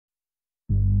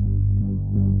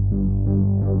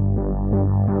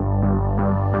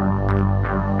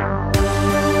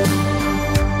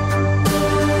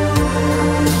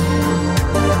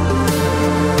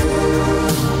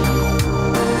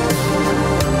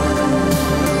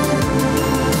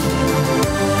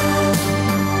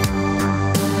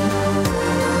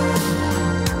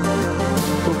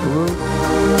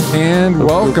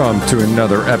welcome to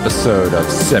another episode of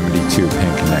 72 Pin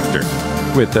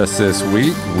Connector. With us this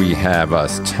week, we have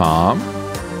Tom.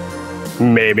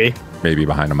 Maybe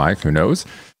behind the mic, who knows?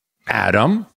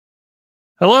 Adam.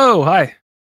 Hello, hi.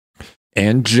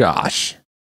 And Josh.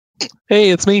 Hey,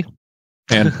 it's me.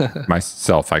 And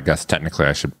myself, I guess technically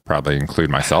I should probably include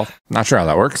myself. Not sure how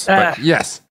that works, but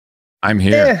yes, I'm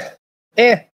here.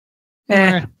 Kind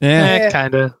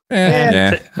of.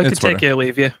 I I could take you or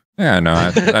leave you. Yeah, no,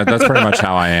 that's pretty much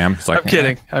how I am. It's like,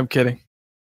 I'm kidding.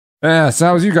 Yeah, so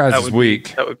how was you guys this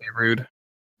week? That would be rude.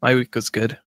 My week was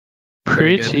good.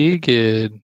 Pretty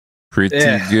good. Pretty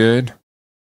good.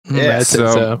 Yeah,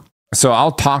 so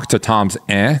I'll talk to Tom's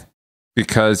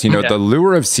because, the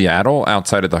lure of Seattle,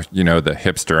 outside of the, the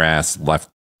hipster ass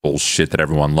left bullshit that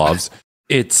everyone loves,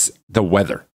 it's the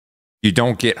weather. You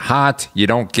don't get hot, you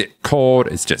don't get cold,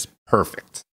 it's just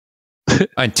perfect.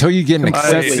 Until you get an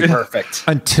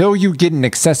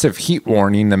excessive heat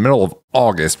warning in the middle of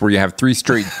August where you have 3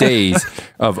 straight days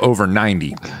of over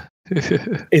 90.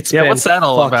 It's been what's that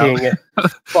all about?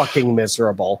 fucking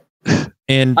miserable.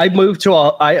 And I moved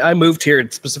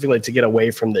here specifically to get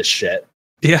away from this shit.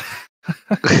 Yeah.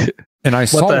 And I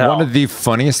saw one of the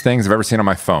funniest things I've ever seen on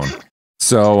my phone.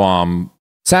 So,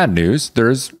 sad news.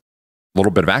 There's a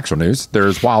little bit of actual news.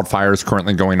 There's wildfires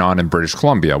currently going on in British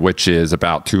Columbia, which is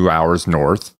about 2 hours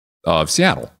north of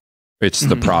Seattle. It's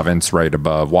the province right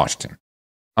above Washington.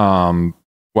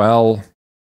 Well,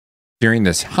 during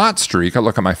this hot streak, I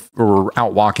look at we're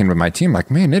out walking with my team,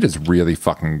 like, man, it is really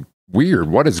fucking weird.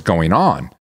 What is going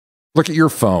on? Look at your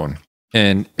phone.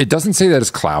 And it doesn't say that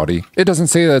it's cloudy. It doesn't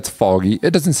say that it's foggy.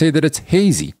 It doesn't say that it's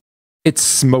hazy. It's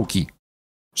smoky.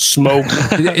 Smoke.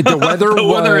 The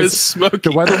weather is smoky.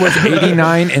 The weather was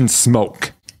 89 and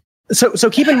smoke. So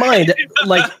keep in mind,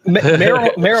 like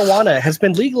marijuana has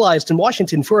been legalized in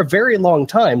Washington for a very long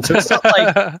time. So it's not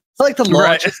like the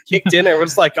law just kicked in and it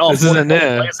was like, oh, this isn't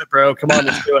it, bro. Come on,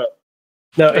 let's do it.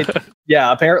 No,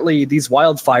 apparently these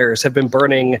wildfires have been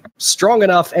burning strong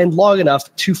enough and long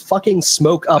enough to fucking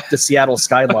smoke up the Seattle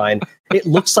skyline. It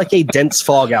looks like a dense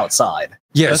fog outside.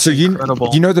 Yeah, that's so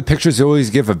incredible. you know the pictures they always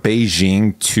give of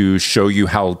Beijing to show you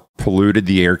how polluted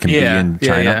the air can be in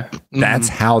China? Yeah. That's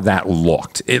how that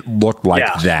looked. It looked like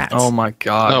that. Oh my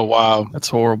God. Oh wow. That's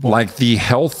horrible. Like the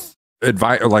health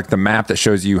advice, or like the map that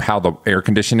shows you how the air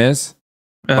condition is.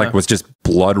 Like was just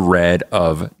blood red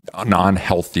of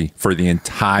non-healthy for the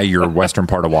entire western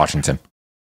part of Washington.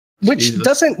 Which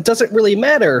doesn't really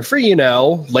matter for, late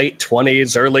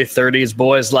 20s, early 30s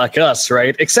boys like us,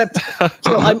 right? Except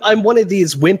I'm one of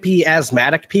these wimpy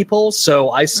asthmatic people,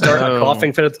 so I start a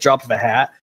coughing fit at the drop of a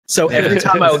hat. So every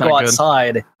time I would go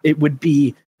outside, it would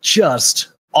be just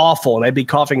awful, and I'd be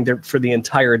coughing for the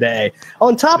entire day.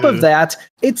 On top of that,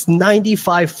 it's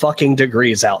 95 fucking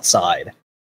degrees outside.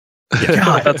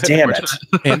 God damn it.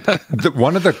 And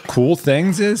one of the cool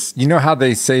things is, you know how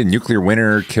they say nuclear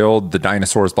winter killed the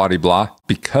dinosaurs, blah, blah, blah?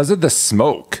 Because of the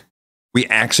smoke, we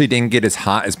actually didn't get as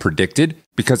hot as predicted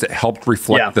because it helped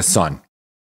reflect the sun.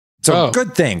 So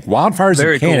good thing. Wildfires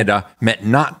in Canada meant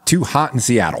not too hot in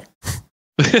Seattle.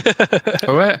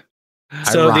 All right.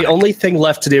 So the only thing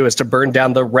left to do is to burn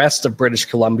down the rest of British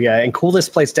Columbia and cool this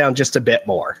place down just a bit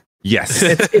more. Yes.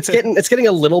 it's getting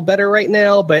a little better right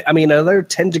now, but I mean, another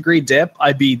 10-degree dip,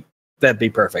 that'd be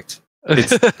perfect.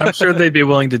 I'm sure they'd be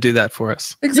willing to do that for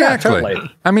us. Exactly. Yeah,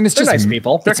 totally. I mean, they're just nice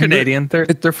people. They're Canadian.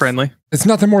 They're friendly. It's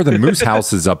nothing more than moose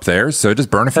houses up there, so just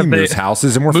burn a few moose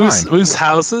houses and we're fine. Moose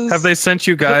houses? Have they sent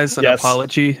you guys an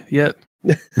apology yet?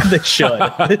 They should.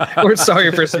 We're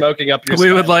sorry for smoking up your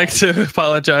We would like to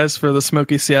apologize for the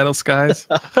smoky Seattle skies.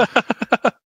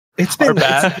 It's been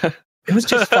bad. It was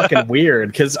just fucking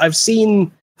weird because I've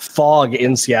seen fog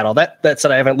in Seattle. That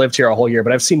said, I haven't lived here a whole year,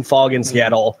 but I've seen fog in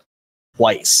Seattle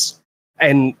twice.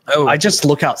 And I just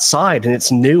look outside and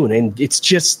it's noon and it's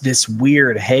just this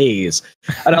weird haze.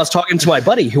 And I was talking to my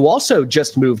buddy who also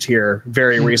just moved here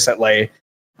very recently.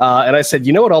 And I said,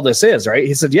 you know what all this is, right?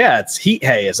 He said, yeah, it's heat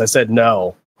haze. I said,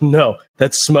 no,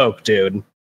 that's smoke, dude.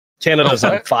 Canada's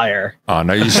on fire. Oh,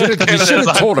 no, you should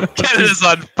have told him. Canada's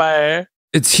on fire.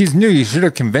 He's new. You should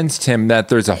have convinced him that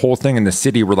there's a whole thing in the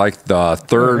city where like the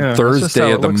third Thursday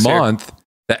of the month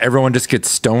that everyone just gets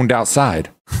stoned outside.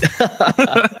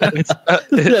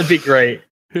 That'd be great.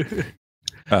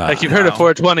 Like you've heard of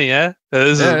 420, yeah?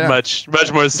 This is a much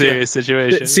more serious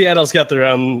situation. Seattle's got their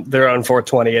own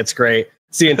 420. It's great.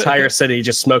 It's the entire city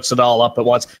just smokes it all up at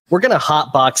once. We're going to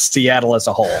hotbox Seattle as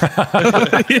a whole.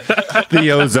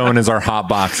 The ozone is our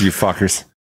hotbox, you fuckers.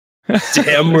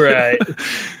 Damn right.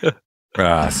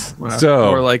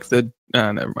 So more like the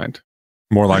never mind.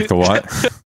 More like the what?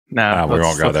 No, we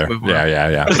won't go there. Yeah.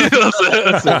 Yeah.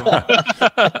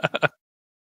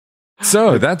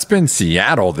 So that's been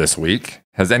Seattle this week.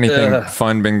 Has anything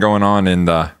fun been going on in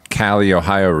the Cali,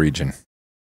 Ohio region?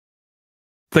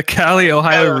 The Cali,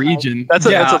 Ohio region. That's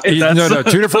two different regions.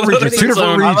 Two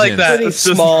different regions. I like that. Pretty It's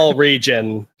just- small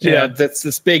region. Yeah, that's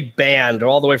this big band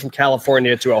all the way from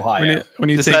California to Ohio. When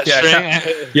you Is think, that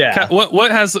string? Yeah.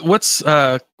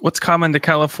 what's common to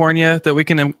California that we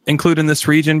can include in this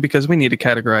region, because we need to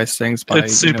categorize things by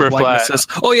It's super flat. likenesses.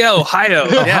 Oh yeah, Ohio.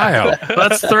 Ohio.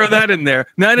 Let's throw that in there.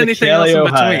 Not The anything Cali, else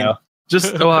in between. Ohio.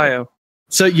 Just Ohio.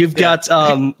 So you've got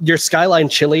your Skyline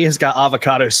chili has got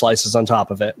avocado slices on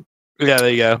top of it. Yeah, there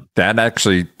you go. That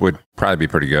actually would probably be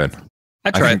pretty good. I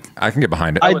tried. I can get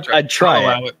behind it. I'd try it.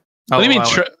 Allow it. What do you mean?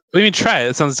 Allow it. What do you mean? Try it.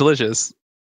 It sounds delicious.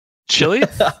 Chili?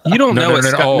 You don't know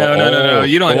it's no.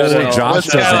 You don't know. Josh What's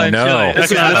Skyline doesn't know. chili?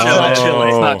 It's not chili.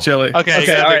 It's not chili. Okay.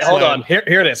 Okay, all right, hold on. Here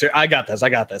it is. I got this.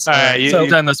 All right, You've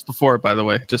done this before, by the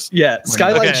way. Just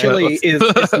Skyline Okay, chili is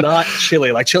not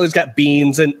chili. Like chili's got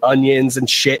beans and onions and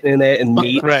shit in it and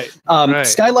meat. Right.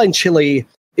 Skyline chili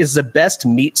is the best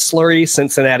meat slurry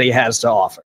Cincinnati has to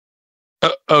offer.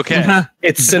 Okay.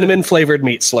 It's cinnamon flavored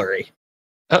meat slurry.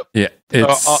 Yeah,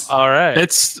 it's All right.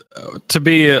 It's to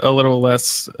be a little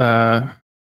less. I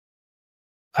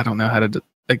don't know how to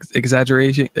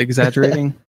exaggerating,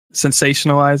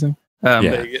 sensationalizing.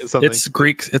 It's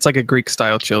Greek. It's like a Greek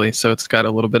style chili, so it's got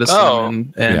a little bit of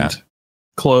cinnamon and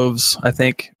cloves. I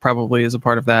think probably is a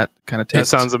part of that kind of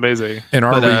taste. That sounds amazing. in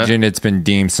our region. It's been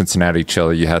deemed Cincinnati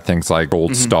chili. You had things like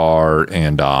Gold Star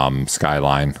and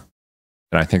Skyline,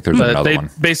 and I think there's another one.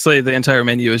 Basically, the entire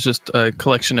menu is just a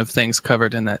collection of things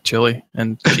covered in that chili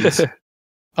and cheese.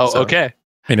 Okay.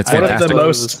 And it's One fantastic. of the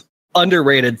most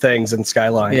underrated things in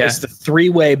Skyline Yeah. is the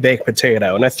three-way baked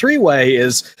potato. And a three-way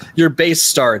is your base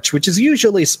starch, which is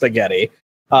usually spaghetti,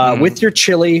 with your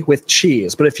chili with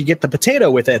cheese. But if you get the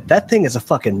potato with it, that thing is a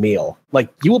fucking meal. Like,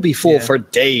 you will be full for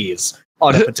days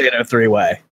on a potato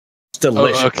three-way. It's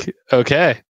delicious.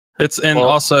 Okay. It's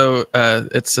also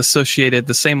it's associated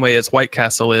the same way as White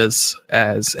Castle is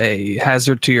as a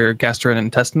hazard to your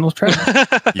gastrointestinal tract.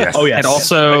 Yes. Oh, yes. And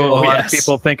also, a lot yes. of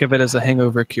people think of it as a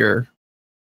hangover cure.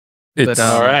 It's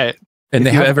All right. and If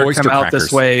they you have ever oyster come out crackers.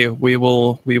 this way, we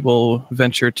will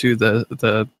venture to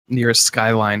the nearest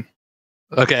Skyline.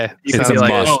 Okay. You It's can be a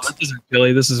like, must. oh, this isn't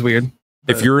Philly. This is weird.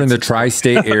 If you're in the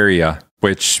tri-state area,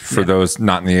 which for those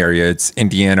not in the area, it's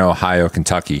Indiana, Ohio,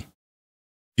 Kentucky,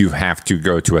 you have to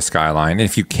go to a Skyline. And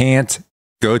if you can't,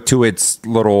 go to its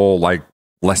little like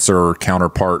lesser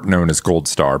counterpart known as Gold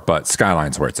Star, but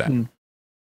Skyline's where it's at. Hmm.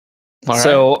 All right.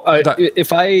 So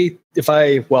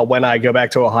when I go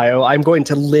back to Ohio, I'm going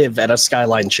to live at a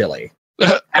Skyline chili.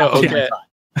 Okay.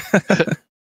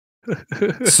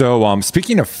 So,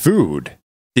 speaking of food,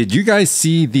 did you guys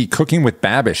see the Cooking with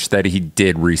Babish that he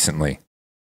did recently?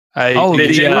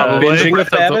 Binging with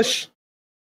Babish?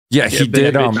 Yeah, he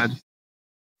did.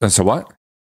 So what?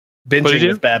 Binging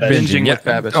with Babish. Binging yeah. with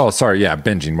Babish. Oh, sorry. Yeah,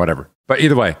 binging, whatever. But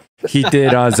either way, he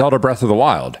did Zelda Breath of the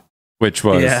Wild, which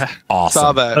was awesome.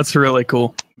 Saw that. That's really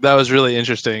cool. That was really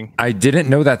interesting. I didn't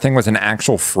know that thing was an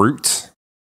actual fruit.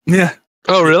 Yeah.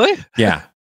 Oh, really? Yeah.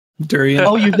 Durian.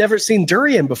 Oh, you've never seen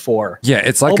durian before. Yeah,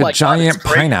 it's like Oh my a God, giant it's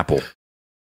great. pineapple.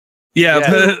 Yeah.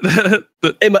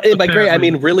 And by great, I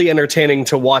mean really entertaining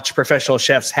to watch professional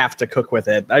chefs have to cook with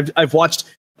it. I've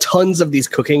watched tons of these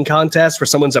cooking contests where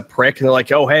someone's a prick and they're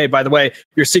like, oh, hey, by the way,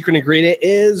 your secret ingredient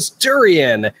is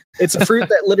durian. It's a fruit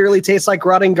that literally tastes like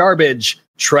rotting garbage.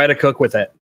 Try to cook with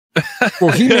it.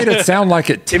 Well, he made it sound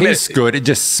like it tastes good. It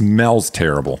just smells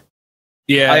terrible.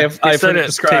 Yeah. I've heard it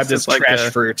described as like trash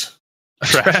fruit.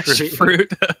 Trash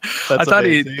fruit. I thought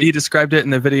he described it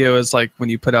in the video as like when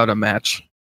you put out a match.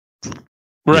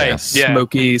 Right. Yeah. Yeah.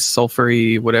 Smoky,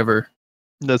 sulfury, whatever.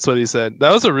 That's what he said.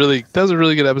 That was a really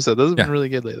good episode. Those have been really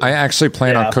good lately. I actually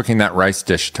plan on cooking that rice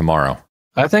dish tomorrow.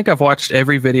 I think I've watched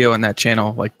every video on that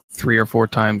channel like 3 or 4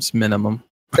 times minimum.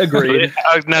 Agreed.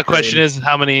 Now, question is,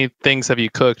 how many things have you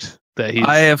cooked that he's?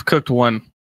 I have cooked one.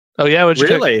 Oh yeah, what'd you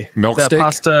cook? Really? Milk That steak?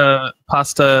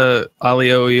 pasta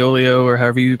alio iolio or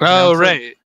however you pronounce Oh it.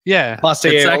 right, yeah.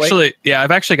 Pasta It's aioli? actually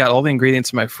I've actually got all the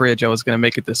ingredients in my fridge. I was going to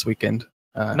make it this weekend.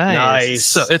 Nice.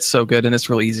 So it's so good and it's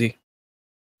real easy.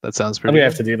 That sounds I'm pretty. gonna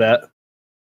have to do that.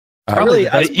 Probably Really, the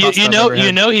best You pasta I've ever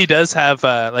had. know he does have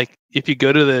like if you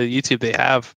go to the YouTube they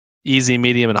have easy,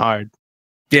 medium, and hard.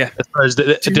 Yeah. As far as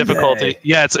the Do difficulty, they?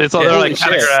 yeah, it's all Yeah, they're holy like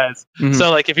shit. categorized. Mhm.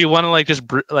 So like if you want to like just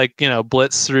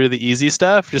blitz through the easy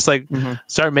stuff, just like Mhm.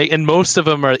 start making. And most of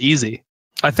them are easy.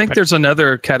 I think there's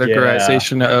another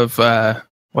categorization of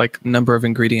like number of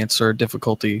ingredients or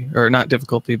difficulty, or not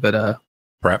difficulty, but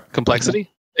Prep. Complexity.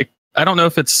 I don't know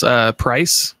if it's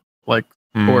price, like,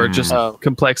 or just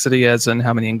complexity, as in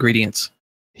how many ingredients.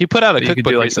 He put out a cookbook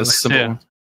cookbook like this simple.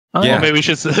 Oh, yeah, well, maybe we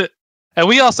should. And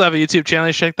we also have a YouTube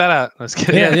channel. Check that out. I was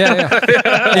kidding. Yeah.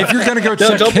 If you're gonna go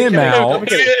check him out,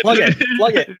 plug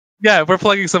it. Yeah, we're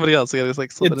plugging somebody else. It's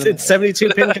like it's 72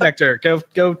 pin connector.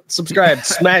 Go subscribe,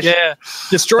 smash,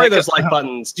 destroy those like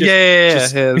buttons.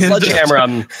 Just sledgehammer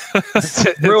them,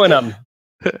 ruin them.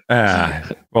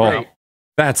 Well,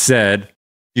 that said,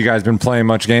 you guys been playing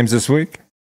much games this week?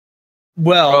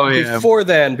 Well, before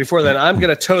then, I'm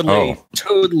gonna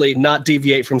totally not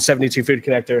deviate from 72 food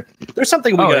connector. There's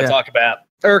something we gotta talk about.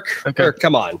 Irk,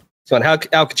 come on. How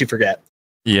could you forget?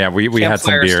 Yeah, we had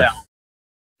some beer.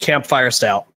 Campfire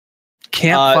Stout.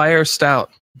 Campfire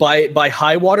Stout by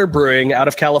High Water Brewing out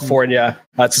of California.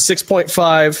 It's a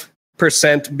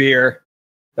 6.5% beer,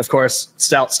 of course,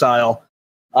 stout style.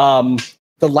 The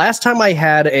last time I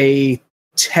had a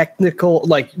technical,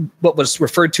 like what was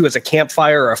referred to as a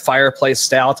campfire or a fireplace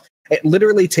stout, it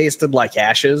literally tasted like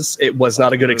ashes. It was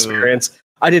not a good experience.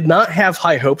 I did not have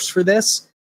high hopes for this,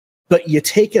 but you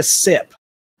take a sip,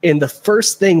 and the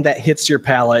first thing that hits your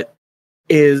palate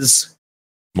is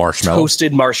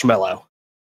toasted marshmallow.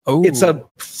 Oh, it's a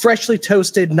freshly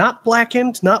toasted, not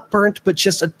blackened, not burnt, but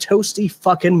just a toasty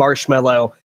fucking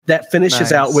marshmallow that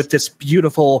finishes out with this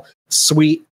beautiful,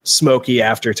 sweet, smoky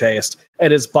aftertaste.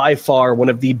 It is by far one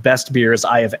of the best beers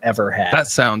I have ever had. That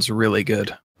sounds really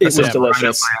good. It was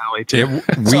delicious.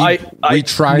 We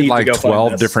tried like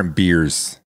 12 different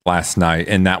beers last night,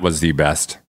 and that was the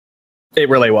best. It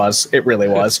really was.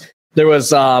 There was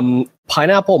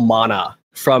pineapple mana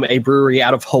from a brewery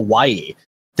out of Hawaii.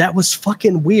 That was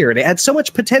fucking weird. It had so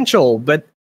much potential, but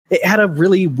it had a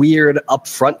really weird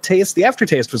upfront taste. The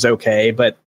aftertaste was okay,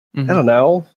 but I don't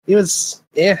know. It was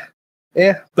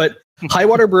But High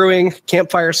Water Brewing,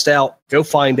 Campfire Stout, go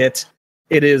find it.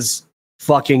 It is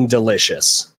fucking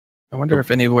delicious. I wonder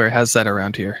if anywhere has that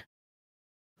around here.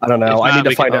 I don't know. I need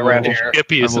to find it around here. If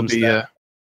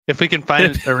we can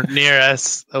find it near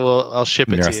us, I'll ship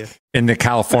it to you. In the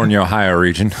California, Ohio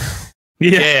region.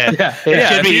 Yeah.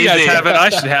 If you guys have it, I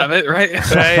should have it, right?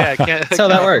 That's how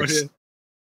that works.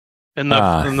 In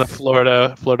the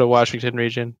Florida, Washington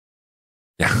region.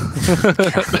 Yeah.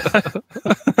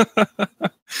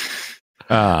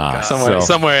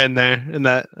 Somewhere in there, in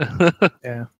that.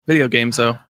 Yeah. Video games,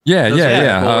 though. Yeah.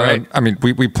 Cool, right? I mean,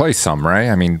 we play some, right?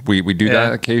 I mean, we do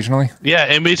that occasionally.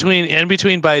 Yeah, in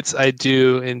between bites, I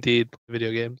do indeed play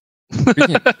video games.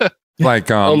 Like,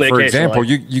 for example,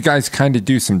 you guys kind of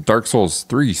do some Dark Souls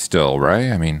 3 still,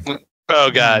 right? I mean, oh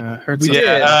god, we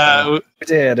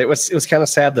did. It was kind of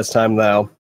sad this time, though.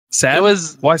 Sad?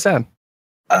 Why sad?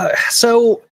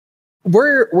 So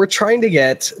we're trying to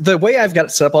get, the way I've got it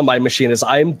set up on my machine is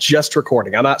I'm just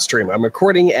recording. I'm not streaming. I'm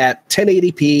recording at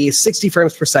 1080p, 60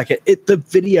 frames per second. The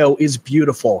video is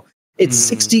beautiful. It's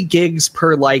 60 gigs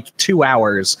per like 2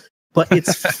 hours, but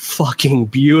it's fucking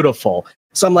beautiful.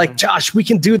 So I'm like, Josh, we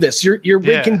can do this. We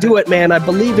can do it, man. I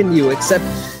believe in you. Except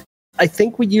I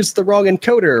think we used the wrong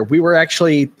encoder. We were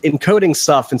actually encoding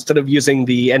stuff instead of using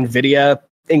the NVIDIA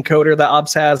encoder that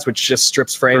OBS has, which just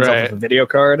strips frames off of a video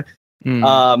card.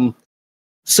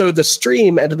 So the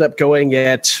stream ended up going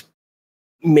at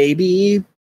maybe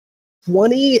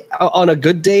 20 on a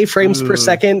good day frames per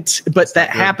second, but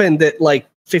that happened at like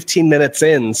 15 minutes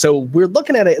in. So we're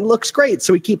looking at it. It looks great.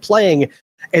 So we keep playing.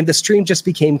 And the stream just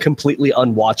became completely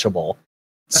unwatchable.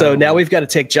 So now we've got to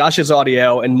take Josh's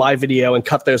audio and my video and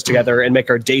cut those together and make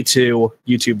our day 2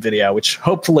 YouTube video, which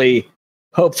hopefully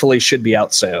should be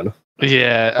out soon.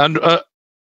 Yeah.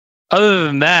 Other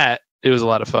than that, it was a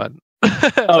lot of fun.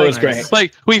 It was great.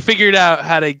 Like, we figured out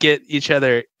how to get each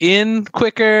other in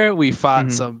quicker. We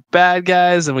fought some bad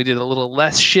guys, and we did a little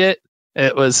less shit.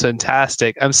 It was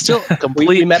fantastic. I'm still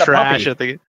complete trash at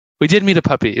the. We did meet a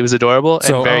puppy. It was adorable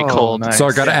and very cold. Nice. So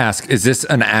I got to ask, is this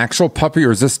an actual puppy or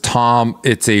is this Tom?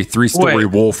 It's a 3-story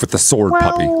wolf with a sword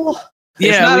puppy.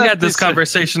 Yeah, we had this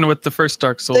conversation with the first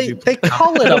Dark Souls. They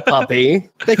call it a puppy.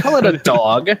 They call it a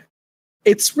dog.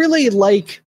 It's really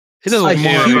like a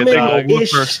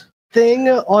human-ish thing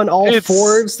on all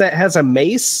fours that has a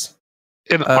mace.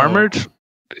 And armored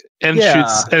and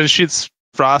shoots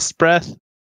frost breath.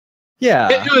 Yeah.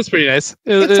 It was pretty nice.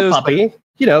 It's a puppy.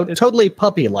 Totally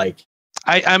puppy-like.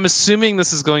 I'm assuming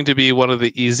this is going to be one of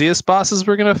the easiest bosses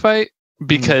we're going to fight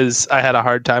because I had a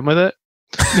hard time with it.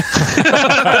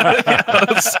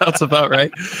 That sounds about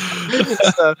right.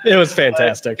 It was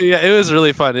fantastic. Yeah, it was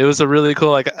really fun. It was a really cool,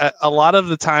 like a lot of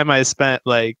the time I spent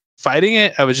like fighting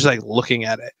it, I was just like looking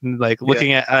at it and like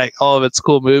looking at like all of its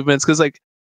cool movements. Because like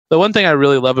the one thing I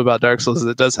really love about Dark Souls is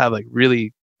it does have like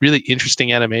really really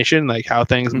interesting animation, like how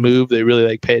things move. They really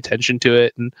like pay attention to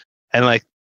it, and like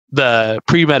the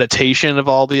premeditation of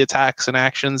all the attacks and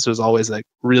actions was always like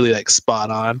really like spot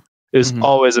on. It was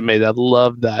always amazing. I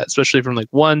loved that, especially from like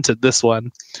 1 to this one,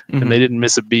 and they didn't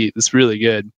miss a beat. It's really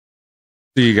good.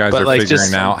 So you guys are like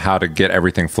figuring out how to get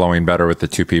everything flowing better with the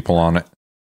 2 people on it.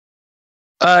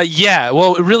 Yeah.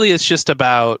 Well, really, it's just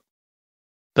about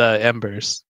the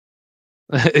embers.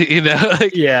 You know?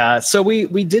 Yeah. So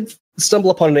we did stumble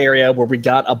upon an area where we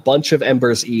got a bunch of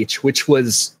embers each, which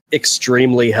was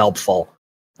extremely helpful.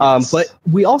 But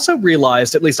we also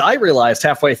realized, at least I realized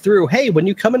halfway through, hey, when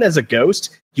you come in as a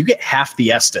ghost, you get half the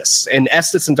Estus. And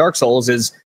Estus in Dark Souls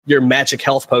is your magic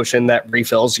health potion that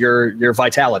refills your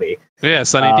vitality. Yeah,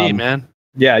 Sunny D, man.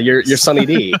 Yeah, your Sunny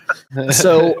D.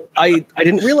 So I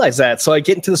didn't realize that. So I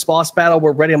get into this boss battle,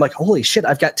 we're ready. I'm like, holy shit,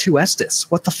 I've got 2 Estus.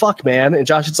 What the fuck, man? And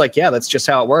Josh is like, yeah, that's just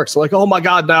how it works. I'm like, oh my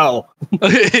God, no.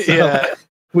 Yeah.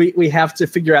 We have to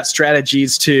figure out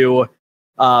strategies to...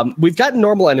 we've gotten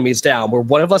normal enemies down where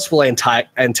one of us will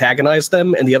antagonize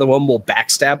them and the other one will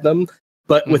backstab them.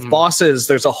 But with bosses,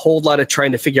 there's a whole lot of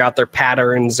trying to figure out their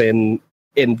patterns and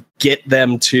get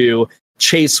them to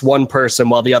chase one person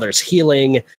while the other's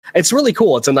healing. It's really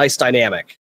cool. It's a nice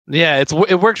dynamic. Yeah,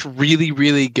 it works really,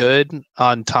 really good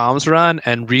on Tom's run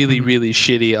and really, really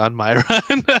shitty on my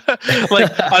run.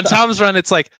 Like on Tom's run,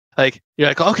 it's like you're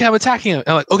like, okay, I'm attacking him.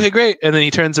 I'm like, okay, great. And then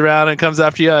he turns around and comes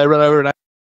after you. I run over and I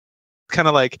kind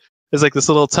of like there's like this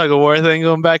little tug of war thing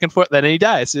going back and forth. Then he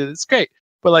dies. It's great.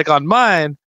 But like on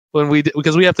mine,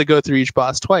 because we have to go through each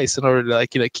boss twice in order to like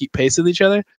keep pace with each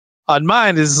other. On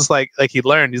mine is just like he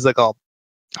learned. He's like, oh,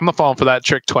 I'm not falling for that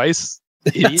trick twice.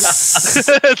 Yeah.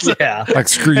 Like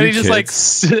screw and you, he just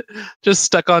kids. like just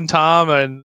stuck on Tom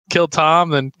and killed Tom,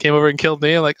 then came over and killed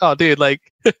me. I'm like, oh, dude, like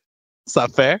it's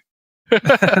not fair.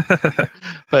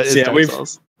 But so yeah,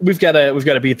 we've got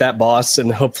to beat that boss,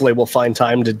 and hopefully we'll find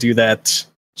time to do that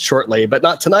shortly, but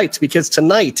not tonight, because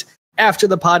tonight after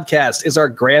the podcast is our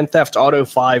Grand Theft Auto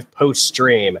 5 post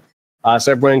stream.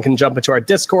 So everyone can jump into our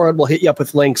Discord. We'll hit you up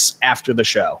with links after the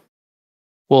show.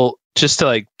 Well, just to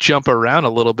like jump around a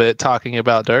little bit, talking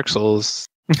about Dark Souls.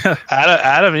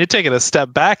 Adam, you're taking a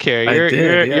step back here.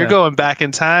 You're going back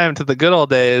in time to the good old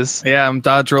days. Yeah, I'm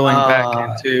dodge rolling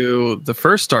back into the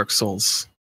first Dark Souls.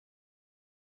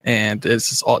 And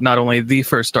it's not only the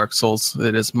first Dark Souls,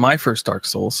 it is my first Dark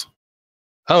Souls.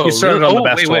 Oh, you started on the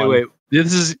best one. Wait.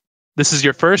 This is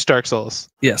your first Dark Souls?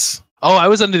 Yes. Oh, I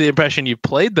was under the impression you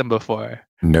played them before.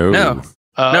 No.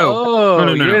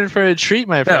 Oh, you're in for a treat,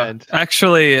 my friend.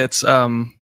 Actually, it's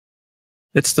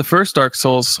the first Dark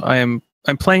Souls. I'm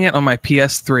playing it on my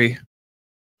PS3,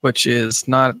 which is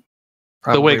not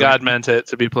the way God meant it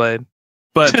to be played.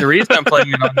 But the reason I'm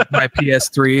playing it on my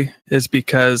PS3 is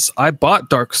because I bought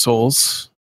Dark Souls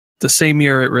the same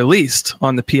year it released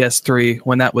on the PS3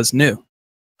 when that was new.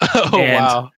 Oh,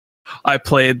 wow. I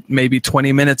played maybe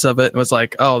 20 minutes of it and was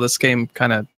like, oh, this game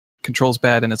kind of controls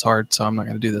bad and it's hard, so I'm not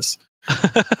going to do this.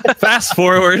 Fast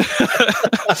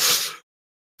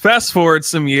forward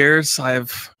some years,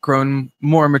 I've grown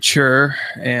more mature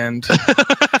and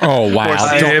oh wow!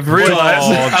 I've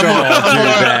realized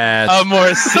a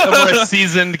more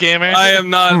seasoned gamer. I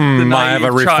am not the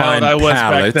naive child I was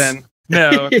back then.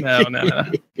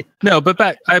 No. But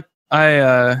back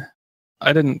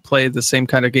I didn't play the same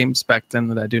kind of games back then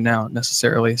that I do now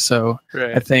necessarily. So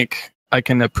I think I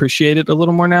can appreciate it a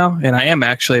little more now, and I am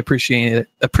actually appreciating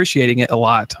it a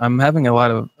lot. I'm having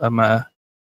a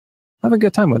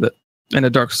good time with it in a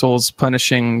Dark Souls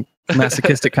punishing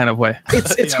masochistic kind of way.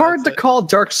 It's hard to call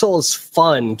Dark Souls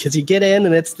fun because you get in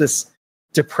and it's this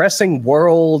depressing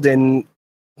world, and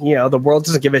the world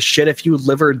doesn't give a shit if you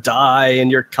live or die, and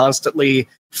you're constantly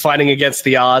fighting against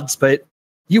the odds, but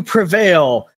you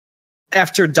prevail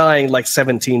after dying like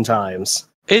 17 times.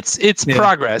 It's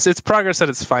progress. It's progress at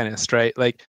its finest, right?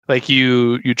 Like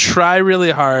you try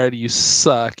really hard, you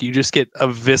suck, you just get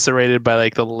eviscerated by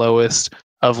like the lowest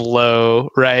of low,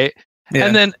 right? Yeah.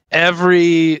 And then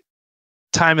every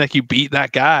time like you beat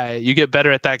that guy, you get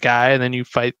better at that guy, and then you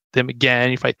fight them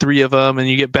again, you fight 3 of them, and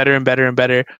you get better and better and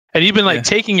better. And you've been like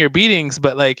taking your beatings,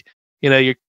 but like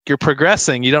you're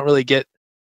progressing. You don't really get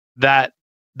that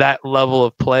level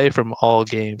of play from all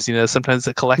games. Sometimes it's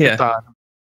a collectathon.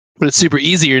 But it's super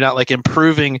easy. You're not like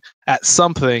improving at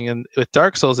something. And with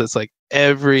Dark Souls, it's like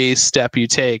every step you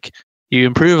take, you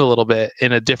improve a little bit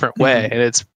in a different way. And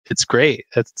it's great.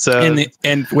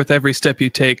 And with every step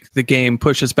you take, the game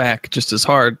pushes back just as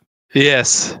hard.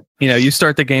 Yes. You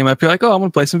start the game up, you're like, oh, I'm going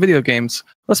to play some video games.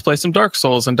 Let's play some Dark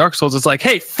Souls. And Dark Souls is like,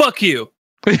 hey, fuck you.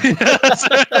 And then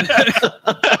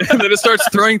it starts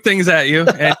throwing things at you,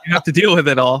 and you have to deal with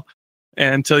it all.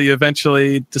 and until you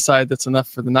eventually decide that's enough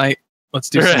for the night. Let's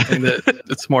do something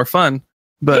that's more fun.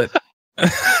 But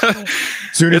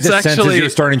soon as it senses you're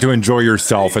starting to enjoy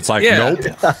yourself, it's like, nope.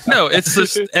 No, it's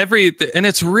just and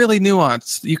it's really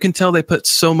nuanced. You can tell they put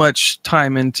so much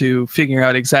time into figuring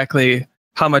out exactly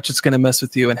how much it's going to mess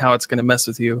with you and how it's going to mess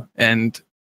with you, and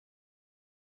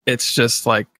it's just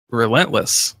like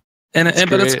relentless. But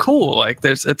it's cool. Like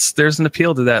there's an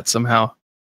appeal to that somehow.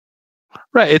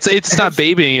 Right. It's not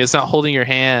babying. It's not holding your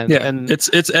hand. Yeah. And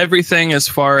it's everything as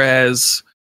far as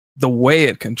the way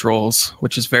it controls,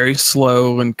 which is very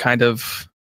slow and kind of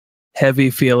heavy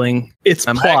feeling. It's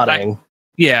plotting.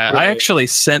 Right. I actually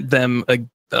sent them a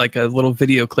little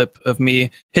video clip of me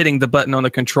hitting the button on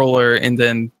the controller and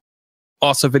then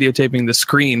also videotaping the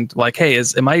screen. Like, hey,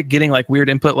 am I getting like weird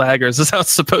input lag, or is this how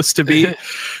it's supposed to be?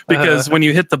 Because when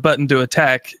you hit the button to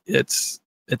attack, it's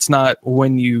not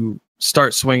when you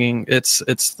start swinging. It's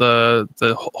the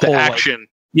whole action.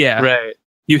 Right.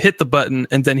 You hit the button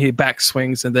and then he back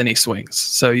swings and then he swings.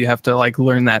 So you have to like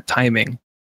learn that timing.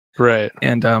 Right.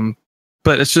 And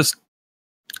but it's just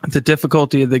the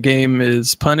difficulty of the game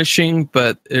is punishing,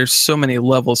 but there's so many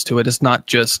levels to it. It's not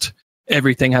just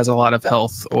everything has a lot of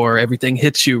health or everything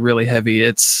hits you really heavy.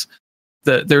 It's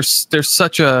there's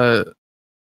such all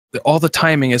the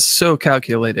timing is so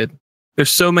calculated. There's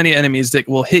so many enemies that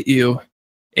will hit you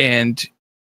and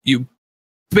you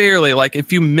barely, like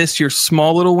if you miss your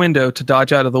small little window to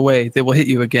dodge out of the way, they will hit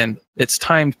you again. It's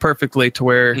timed perfectly to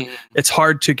where it's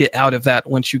hard to get out of that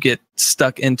once you get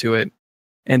stuck into it.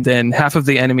 And then half of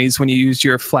the enemies, when you use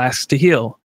your flask to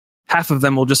heal, half of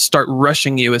them will just start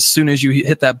rushing you as soon as you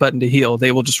hit that button to heal.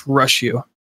 They will just rush you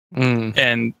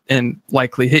and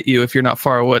likely hit you if you're not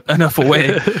far enough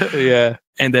away. Yeah.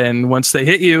 And then once they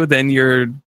hit you, then you're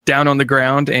down on the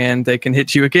ground and they can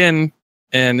hit you again.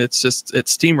 And it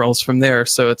steamrolls from there.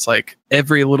 So it's like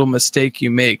every little mistake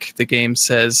you make, the game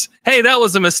says, hey, that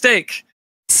was a mistake.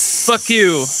 Fuck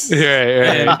you. Right.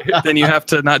 And then you have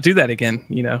to not do that again,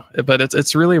 But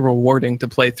it's really rewarding to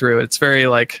play through. It's very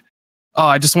like, oh,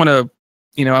 I just want to,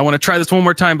 I want to try this one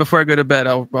more time before I go to bed.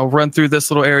 I'll run through this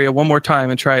little area one more time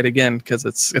and try it again because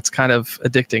it's kind of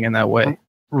addicting in that way.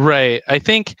 Right. I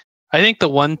think the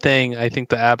one thing,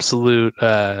 the absolute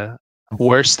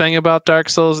worst thing about Dark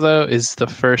Souls though is the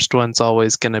first one's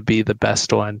always going to be the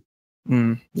best one.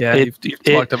 Yeah, you've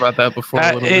talked about that before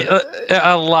a little bit.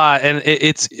 A lot, and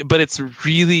it's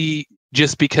really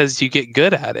just because you get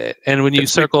good at it, and when you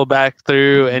circle back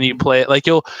through and you play it, like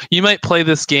you might play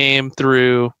this game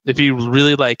through if you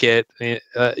really like it.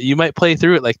 You might play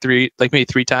through it maybe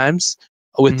three times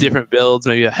with different builds,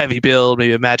 maybe a heavy build,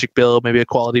 maybe a magic build, maybe a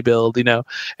quality build,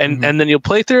 and then you'll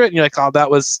play through it and you're like, oh, that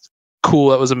was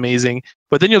cool, that was amazing.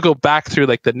 But then you'll go back through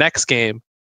like the next game,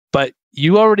 but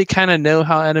you already kind of know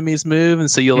how enemies move, and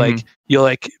so you'll be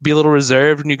a little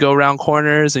reserved when you go around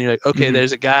corners, and you're like, okay,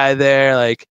 there's a guy there,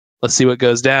 like let's see what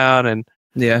goes down, and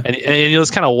you'll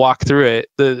just kind of walk through it.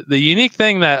 The unique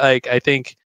thing that like I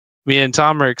think me and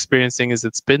Tom are experiencing is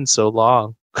it's been so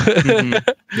long.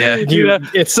 Yeah,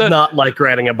 it's not like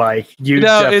riding a bike.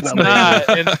 It's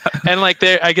not, and like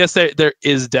I guess there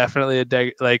is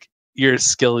definitely like your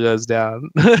skill goes down.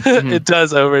 It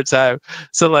does over time.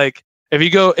 So like if you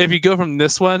go from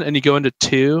this one and you go into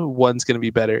 2, 1's going to be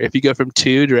better. If you go from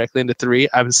 2 directly into 3,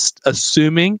 I'm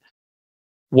assuming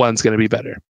 1's going to be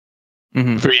better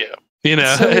for you.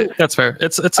 So, that's fair.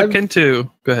 It's akin to.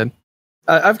 Go ahead.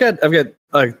 I've got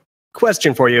a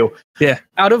question for you. Yeah.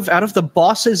 Out of the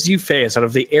bosses you face, out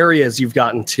of the areas you've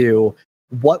gotten to,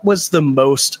 what was the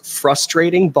most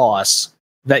frustrating boss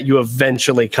that you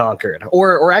eventually conquered?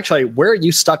 Or actually, where are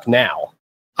you stuck now?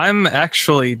 I'm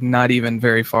actually not even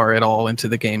very far at all into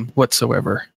the game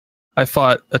whatsoever. I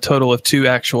fought a total of 2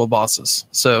 actual bosses.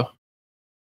 So,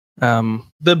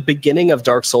 the beginning of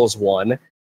Dark Souls 1,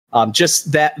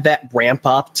 just that ramp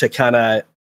up to kind of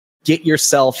get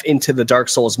yourself into the Dark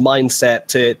Souls mindset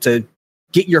to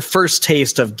get your first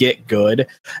taste of get good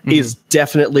is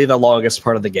definitely the longest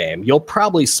part of the game. You'll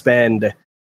probably spend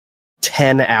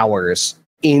 10 hours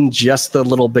in just the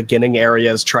little beginning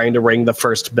areas trying to ring the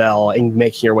first bell and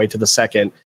making your way to the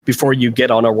second before you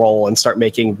get on a roll and start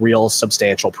making real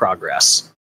substantial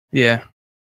progress. Yeah,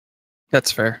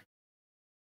 that's fair.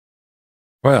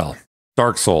 Well,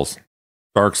 Dark Souls.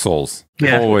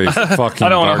 Yeah. Always fucking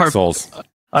Dark Souls.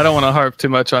 I don't want to harp too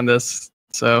much on this.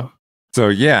 So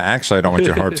yeah, actually, I don't want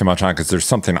you to harp too much on because there's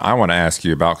something I want to ask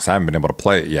you about because I haven't been able to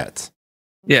play it yet.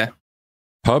 Yeah.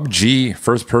 PUBG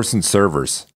first-person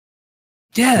servers.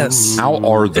 Yes. How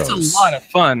are those? It's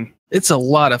a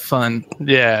lot of fun.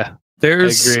 Yeah. I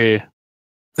agree.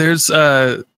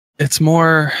 It's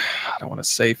more, how don't want to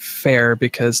say fair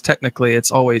because technically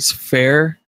it's always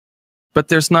fair, but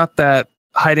there's not that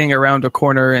hiding around a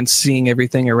corner and seeing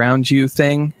everything around you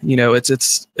thing. You know,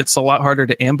 it's a lot harder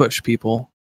to ambush people.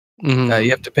 You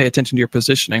have to pay attention to your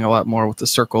positioning a lot more with the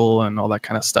circle and all that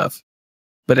kind of stuff.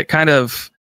 But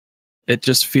it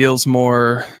just feels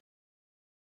more.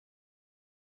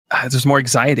 There's more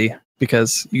anxiety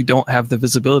because you don't have the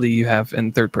visibility you have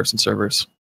in third-person servers.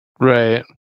 Right.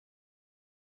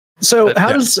 So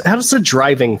how does the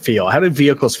driving feel? How do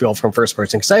vehicles feel from first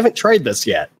person? Because I haven't tried this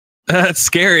yet. It's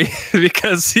scary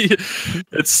because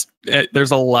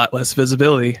there's a lot less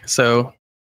visibility. So,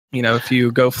 you know, if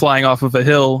you go flying off of a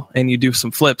hill and you do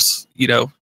some flips, you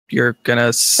know, you're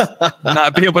gonna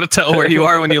not be able to tell where you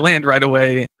are when you land right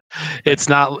away. It's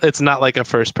not like a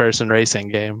first person racing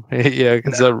game. Yeah,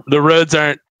 because the roads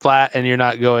aren't flat and you're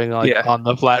not going on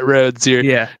the flat roads.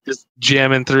 You're just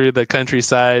jamming through the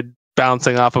countryside,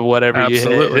 bouncing off of whatever you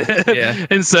hit. Yeah.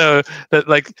 And so that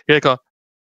you're like,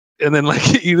 and then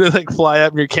you fly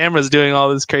up and your camera's doing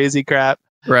all this crazy crap.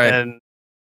 Right.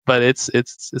 But it's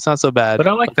not so bad. But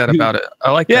I like that about it.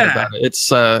 That about it.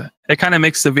 It's it kind of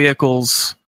makes the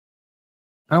vehicles,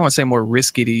 I don't want to say more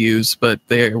risky to use, but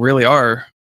they really are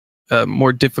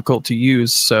more difficult to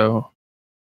use. So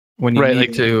when you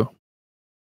need to,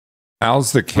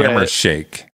 how's the camera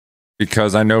shake?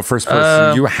 Because I know first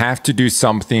person, you have to do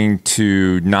something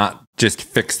to not just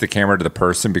fix the camera to the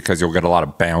person because you'll get a lot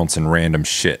of bounce and random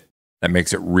shit. That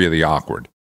makes it really awkward.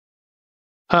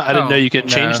 I didn't know you could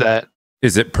change that.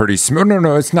 Is it pretty smooth?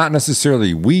 No, it's not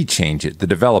necessarily we change it, the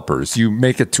developers. You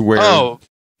make it to where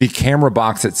the camera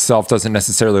box itself doesn't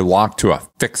necessarily lock to a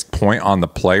fixed point on the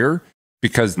player,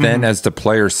 because then as the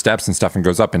player steps and stuff and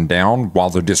goes up and down while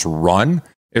they just run,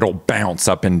 it'll bounce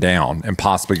up and down and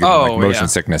possibly give them motion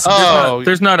sickness.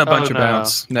 There's not a bunch of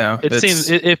bounce. No,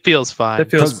 it feels fine.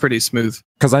 It feels pretty smooth.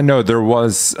 Because I know there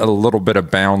was a little bit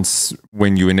of bounce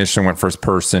when you initially went first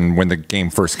person when the game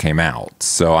first came out.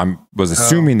 So I was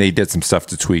assuming they did some stuff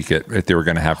to tweak it if they were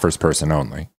going to have first person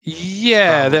only.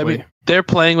 Yeah, they're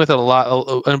playing with it a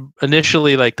lot.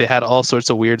 Initially, they had all sorts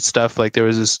of weird stuff. There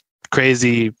was this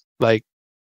crazy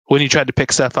when you tried to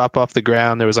pick stuff up off the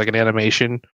ground, there was an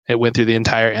animation. It went through the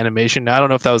entire animation. Now, I don't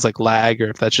know if that was lag or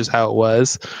if that's just how it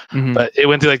was, but it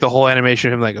went through the whole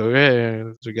animation. I'm okay,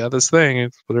 we got this thing.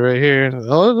 It's put it right here.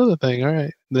 Oh, another thing. All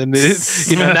right. Then that's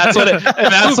what it.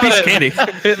 That's what it. Candy.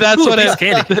 That's what it.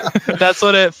 Candy. That's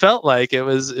what it felt like. It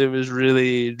was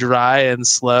really dry and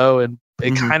slow, and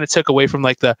it kind of took away from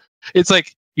the. It's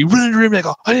you run into a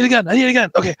room I need a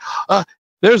gun. Okay,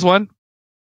 there's one.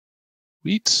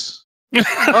 Sweet. Ammo.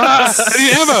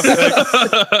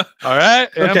 All right.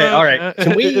 Okay. All right.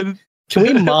 Can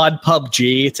we mod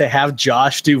PUBG to have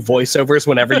Josh do voiceovers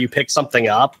whenever you pick something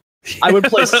up? I would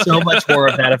play so much more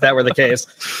of that if that were the case.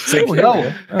 Hey,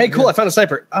 cool! I found a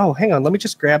sniper. Oh, hang on. Let me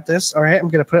just grab this. All right, I'm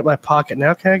gonna put it in my pocket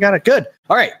now. Okay, I got it. Good.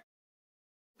 All right.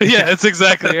 Yeah, that's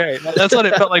exactly right. That's what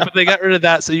it felt like, but they got rid of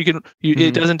that, so you can.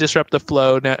 It doesn't disrupt the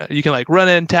flow. Now you can run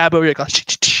in, tab over,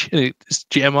 and just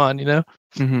jam on.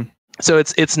 So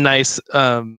it's nice.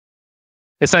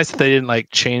 It's nice that they didn't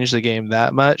change the game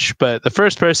that much, but the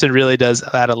first person really does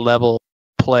add a level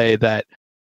play that,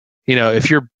 if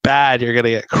you're bad, you're gonna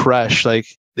get crushed.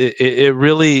 It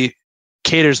really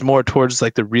caters more towards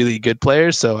the really good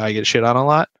players. So I get shit on a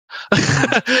lot.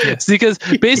 Yes. Because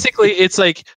basically it's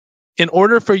in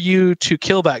order for you to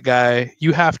kill that guy,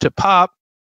 you have to pop,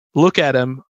 look at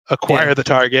him, acquire the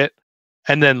target,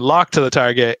 and then lock to the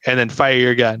target, and then fire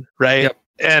your gun. Right. Yep.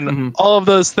 And all of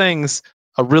those things,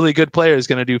 a really good player is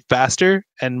going to do faster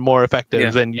and more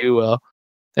effective than you will.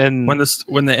 And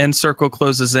when the end circle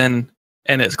closes in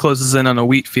and it closes in on a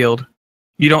wheat field,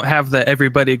 you don't have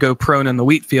everybody go prone in the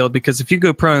wheat field, because if you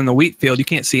go prone in the wheat field, you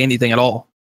can't see anything at all.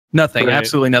 Nothing,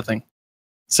 absolutely nothing.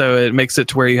 So it makes it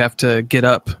to where you have to get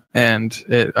up, and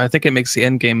I think it makes the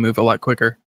end game move a lot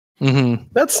quicker.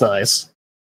 That's nice.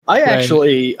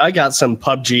 I got some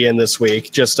PUBG in this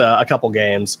week, just a couple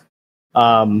games.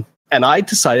 And I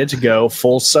decided to go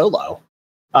full solo.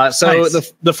 So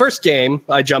nice. the first game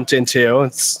I jumped into,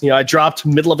 I dropped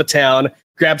middle of a town,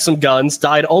 grabbed some guns,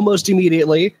 died almost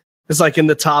immediately. It's in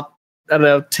the top,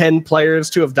 10 players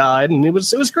to have died, and it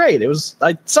was great.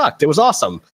 I sucked. It was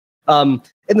awesome.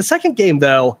 In the second game,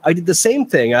 though, I did the same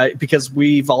thing because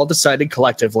we've all decided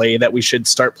collectively that we should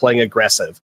start playing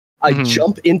aggressive. I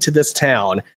jump into this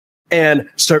town and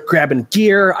start grabbing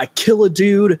gear. I kill a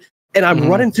dude. And I'm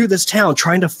running through this town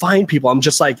trying to find people. I'm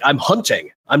just I'm hunting.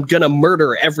 I'm going to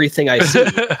murder everything I see.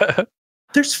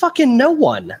 There's fucking no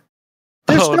one.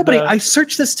 There's nobody. No. I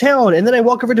search this town, and then I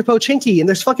walk over to Pochinki, and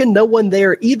there's fucking no one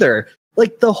there either.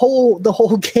 like the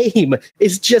whole game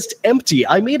is just empty.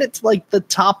 I made it to like the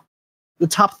top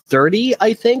 30,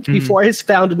 I think, before I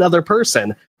found another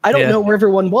person. I don't know where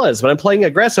everyone was, but I'm playing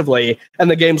aggressively,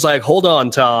 and the game's like, hold on,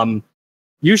 Tom.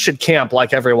 You should camp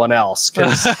like everyone else,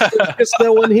 because there's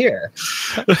no one here.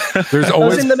 I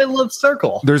was in the middle of the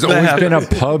circle. There's always been a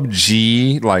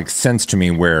PUBG like sense to me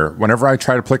where whenever I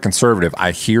try to play conservative, I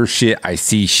hear shit, I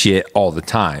see shit all the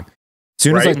time. As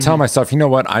soon as I tell myself, you know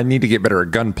what, I need to get better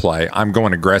at gunplay, I'm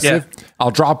going aggressive.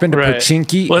 I'll drop into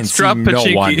Pachinki and see no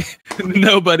one.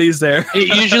 Nobody's there.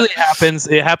 It usually happens.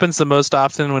 It happens the most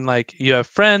often when like you have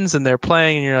friends and they're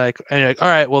playing, and you're like, all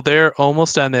right, well they're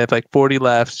almost done. They have like 40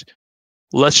 left.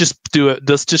 Let's just do it.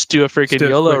 Let's just do a freaking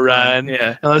YOLO run.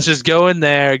 Yeah. And let's just go in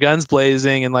there, guns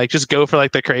blazing, and like just go for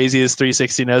like the craziest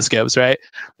 360 no scopes, right?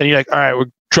 And you're like, all right, we're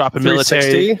dropping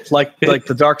military, like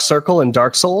the Dark Circle and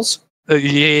Dark Souls.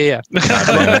 Get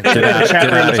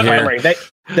out of here.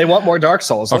 They want more Dark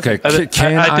Souls. Okay,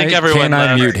 can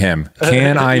I mute him?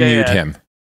 Can I mute him?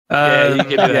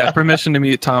 Permission to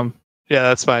mute Tom. Yeah,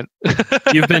 that's fine.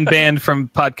 You've been banned from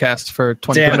podcast for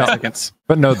 20 seconds.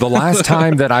 But no, the last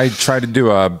time that I tried to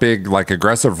do a big like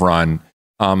aggressive run,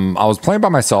 I was playing by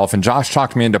myself, and Josh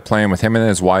talked me into playing with him and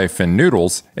his wife and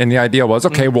Noodles. And the idea was,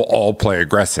 okay, we'll all play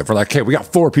aggressive. We're like, hey, we got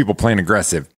 4 people playing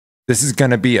aggressive. This is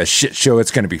going to be a shit show.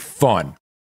 It's going to be fun.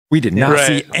 We did not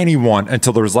see anyone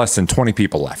until there was less than 20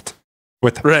 people left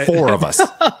with 4 of us.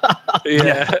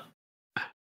 Yeah.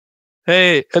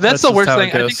 Hey, that's the worst thing.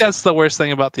 I think that's the worst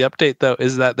thing about the update, though,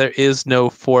 is that there is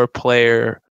no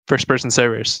 4-player first-person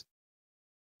servers.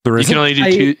 There isn't? You can only do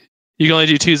 2. You can only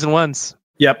do 2s and 1s.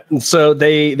 Yep. So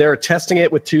they're testing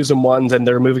it with 2s and 1s, and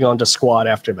they're moving on to squad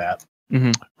after that.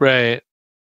 Mm-hmm. Right.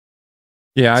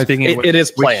 Yeah, it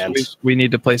is planned. We need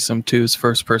to play some 2s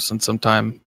first person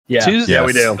sometime. Yeah, 2s? Yeah,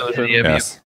 we do.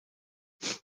 Yes.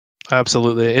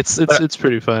 Absolutely. It's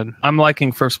pretty fun. I'm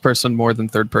liking first person more than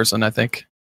third person, I think.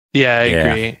 Yeah, I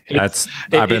agree.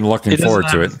 I've been looking forward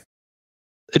to it.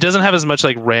 It doesn't have as much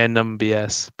like random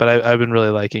BS, but I've been really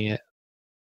liking it.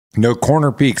 No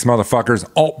corner peeks, motherfuckers.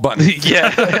 Alt button.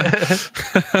 Yeah.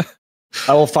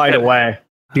 I will find a way.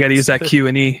 You got to use that Q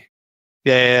and E.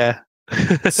 Yeah.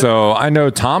 So I know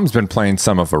Tom's been playing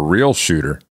some of a real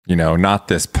shooter. You know, not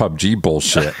this PUBG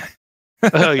bullshit.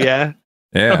 Oh yeah.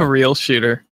 Yeah. A real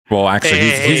shooter. Well, actually,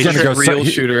 he's going to go.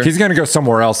 He's going to go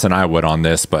somewhere else than I would on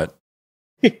this, but.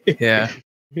 Yeah.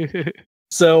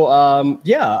 So, I've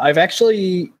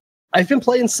been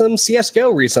playing some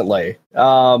CSGO recently.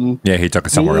 Yeah, he took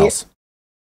it somewhere else.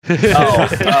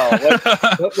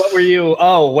 What were you?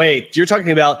 Oh, wait, you're talking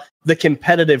about the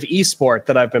competitive esport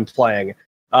that I've been playing,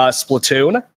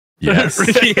 Splatoon. Yes.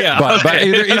 Yeah. But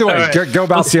either way, go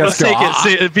about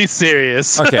CSGO. Be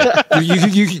serious. Okay.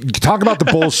 You talk about the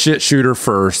bullshit shooter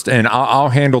first, and I'll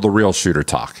handle the real shooter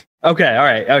talk. Okay. All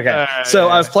right. Okay. So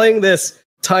I was playing this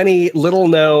tiny, little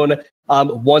known,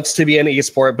 wants to be an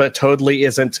esport, but totally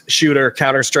isn't shooter,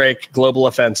 Counter-Strike, Global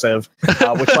Offensive,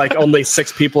 which like only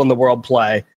 6 people in the world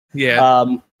play.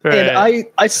 Yeah. And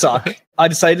I suck. I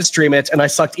decided to stream it, and I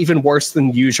sucked even worse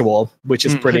than usual, which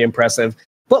is pretty impressive.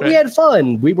 But we had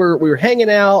fun. We were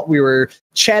hanging out. We were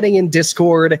chatting in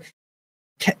Discord.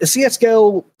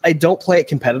 CSGO, I don't play it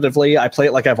competitively. I play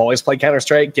it like I've always played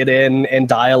Counter-Strike, get in and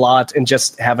die a lot and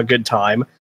just have a good time.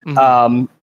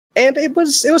 And it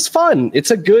was fun.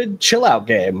 It's a good chill out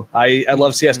game. I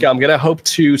love CSGO. I'm gonna hope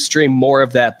to stream more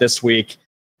of that this week.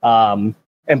 And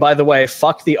by the way,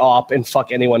 fuck the op and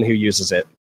fuck anyone who uses it.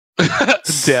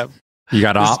 Damn. You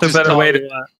got op. There's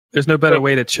no better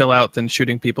way to chill out than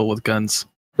shooting people with guns.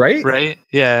 Right?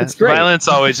 Yeah. Violence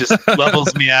always just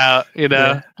levels me out, you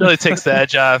know. Yeah. Really takes the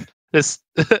edge off. This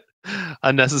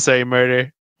unnecessary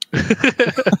murder.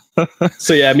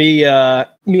 So yeah, me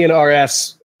and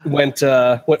RS went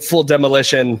full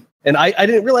demolition, and I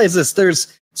didn't realize this.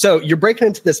 So you're breaking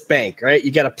into this bank, right? You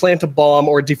got to plant a bomb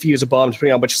or defuse a bomb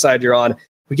depending on which side you're on.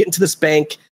 We get into this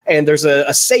bank, and there's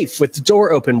a safe with the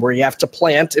door open where you have to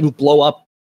plant and blow up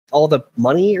all the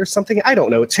money or something. I don't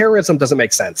know. Terrorism doesn't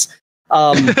make sense.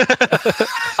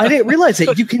 I didn't realize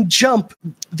it. You can jump.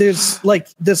 There's like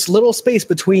this little space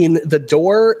between the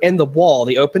door and the wall,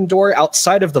 the open door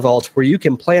outside of the vault, where you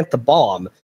can plant the bomb.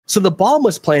 So the bomb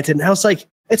was planted, and I was like,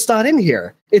 it's not in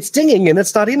here. It's dinging, and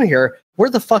it's not in here. Where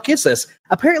the fuck is this?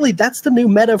 Apparently, that's the new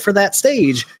meta for that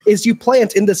stage, is you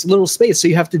plant in this little space, so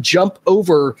you have to jump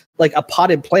over like a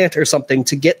potted plant or something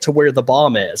to get to where the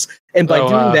bomb is. And by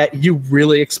doing that, you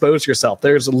really expose yourself.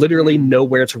 There's literally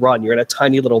nowhere to run. You're in a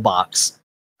tiny little box.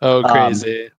 Oh,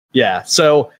 crazy. Yeah,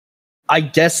 so I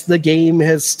guess the game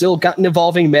has still got an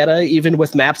evolving meta, even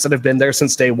with maps that have been there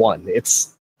since day one.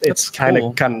 It's kind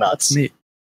of nuts. Neat.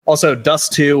 Also,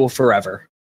 Dust 2 forever.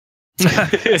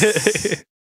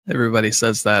 Everybody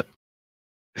says that.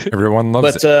 Everyone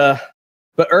loves it.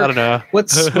 But Irk, I don't know.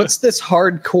 what's this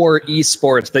hardcore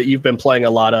esports that you've been playing a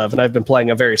lot of, and I've been playing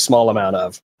a very small amount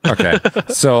of? Okay,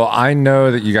 so I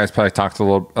know that you guys probably talked a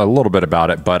little bit about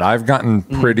it, but I've gotten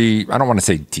pretty, I don't want to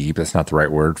say deep, that's not the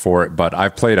right word for it, but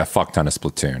I've played a fuck ton of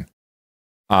Splatoon.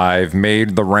 I've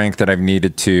made the rank that I've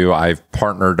needed to. I've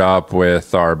partnered up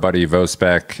with our buddy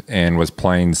Vospec and was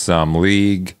playing some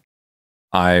League.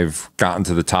 I've gotten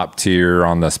to the top tier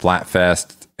on the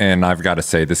Splatfest, and I've got to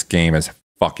say, this game is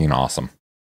fucking awesome.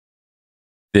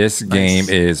 This game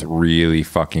is really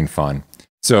fucking fun.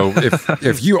 So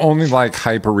if you only like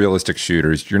hyper-realistic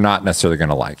shooters, you're not necessarily going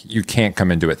to like it. You can't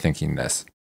come into it thinking this.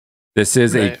 This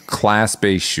is a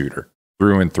class-based shooter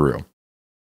through and through.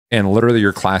 And literally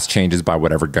your class changes by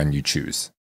whatever gun you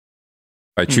choose.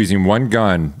 By choosing one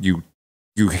gun, you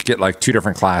get like 2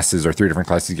 different classes or 3 different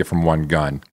classes you get from one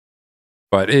gun.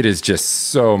 But it is just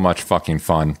so much fucking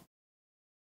fun.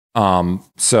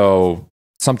 So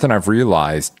something I've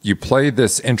realized, you play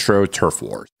this intro turf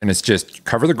wars, and it's just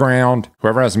cover the ground,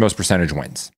 whoever has the most percentage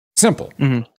wins. Simple.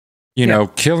 You know,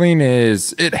 killing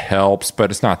it helps,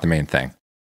 but it's not the main thing.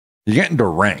 You get into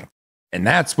rank, and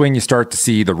that's when you start to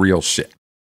see the real shit.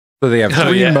 So they have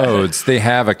 3 modes. They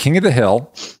have a King of the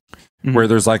Hill, where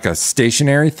there's like a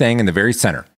stationary thing in the very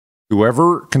center.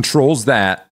 Whoever controls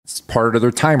that, part of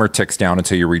their timer ticks down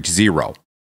until you reach 0.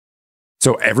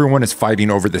 So everyone is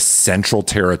fighting over the central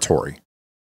territory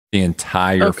the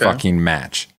entire fucking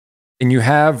match. And you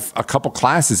have a couple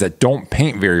classes that don't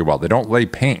paint very well. They don't lay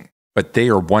paint, but they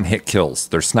are one-hit kills.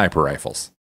 They're sniper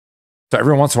rifles. So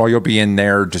every once in a while, you'll be in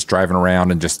there just driving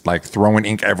around and just like throwing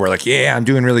ink everywhere. Like, yeah, I'm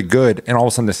doing really good. And all of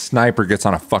a sudden, the sniper gets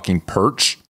on a fucking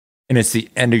perch, and it's the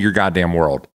end of your goddamn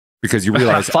world. Because you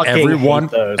realize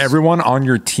everyone on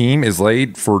your team is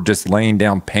laid for just laying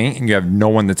down paint, and you have no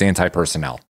one that's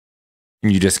anti-personnel.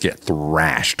 And you just get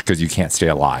thrashed because you can't stay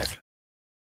alive.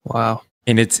 Wow.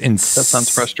 And it's insane. That sounds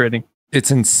frustrating.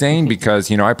 It's insane because,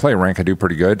 you know, I play rank, I do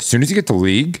pretty good. As soon as you get to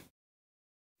League,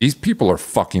 these people are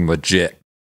fucking legit.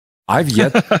 I've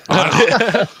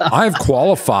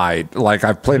qualified. Like,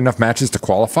 I've played enough matches to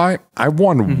qualify. I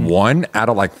won 1 out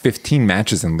of like 15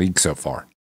 matches in League so far.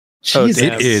 Jesus.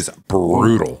 It is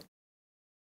brutal.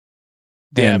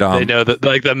 And they know that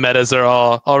like the metas are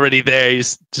all already there. You're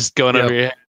just going over your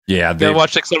head. Yeah, they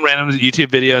watch like some random YouTube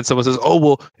video and someone says, "Oh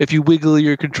well, if you wiggle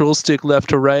your control stick left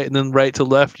to right and then right to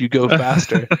left, you go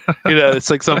faster." You know, it's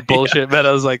like some bullshit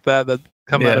metas like that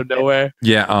come out of nowhere.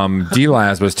 Yeah,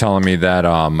 D-Laz was telling me that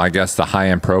I guess the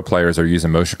high-end pro players are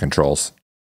using motion controls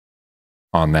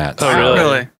on that. Oh,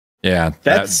 really? Yeah,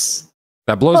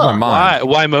 that blows my mind.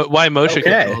 Why motion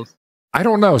controls? I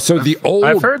don't know. So the old,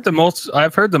 I've heard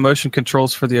the motion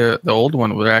controls for the old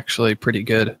one were actually pretty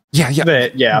good. Yeah,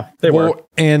 they were.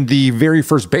 And the very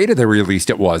first beta they released,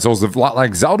 it was a lot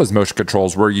like Zelda's motion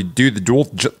controls, where you do the dual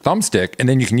thumbstick, and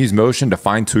then you can use motion to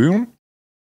fine tune.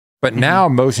 But now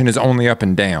motion is only up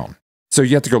and down, so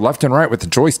you have to go left and right with the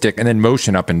joystick, and then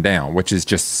motion up and down, which is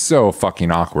just so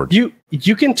fucking awkward. You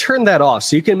can turn that off,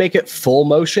 so you can make it full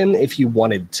motion if you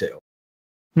wanted to.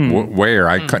 Where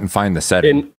I couldn't find the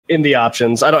setting in the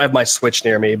options. I don't have my Switch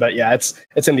near me, but yeah,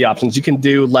 it's in the options. You can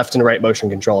do left and right motion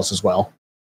controls as well.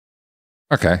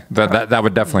 Okay, that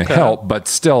would definitely help, but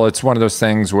still, it's one of those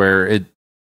things where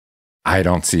I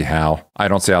don't see how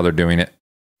they're doing it.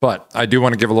 But I do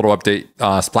want to give a little update.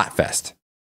 Splatfest,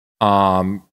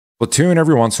 Splatoon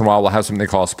every once in a while will have something they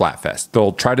call a Splatfest.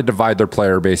 They'll try to divide their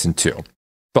player base in 2.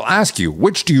 They'll ask you,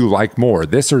 which do you like more,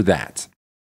 this or that?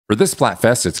 For this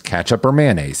Splatfest, it's ketchup or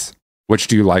mayonnaise. Which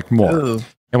do you like more? Ooh.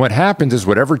 And what happens is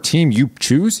whatever team you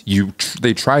choose,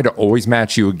 they try to always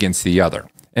match you against the other.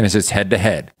 And it's just head to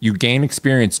head. You gain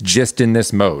experience just in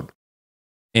this mode.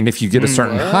 And if you get a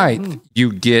certain height,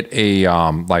 you get a,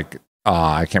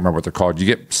 I can't remember what they're called. You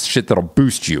get shit that'll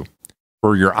boost you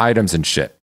for your items and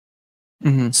shit.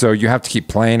 So you have to keep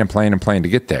playing and playing and playing to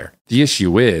get there. The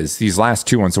issue is these last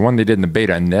 2 ones, the one they did in the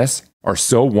beta and this, are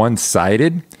so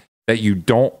one-sided that you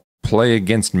don't play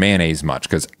against mayonnaise much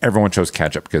because everyone chose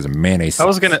ketchup because of mayonnaise. I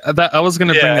was gonna bring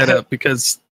that up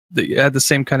because you had the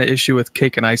same kind of issue with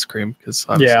cake and ice cream because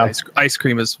ice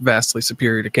cream is vastly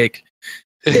superior to cake.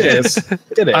 It is.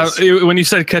 It is. When you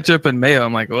said ketchup and mayo,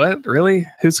 I'm like, what? Really?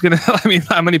 Who's gonna? I mean,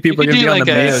 how many people are gonna be on the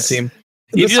mayo team?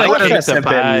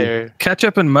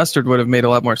 Ketchup and mustard would have made a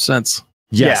lot more sense.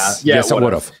 Yes, it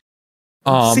would have.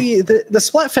 See, the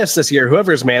Splatfest this year,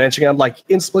 whoever's managing them, like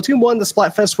in Splatoon 1, the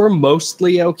Splatfests were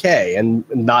mostly okay and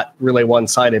not really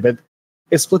one-sided. But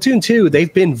in Splatoon 2,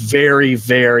 they've been very,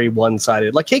 very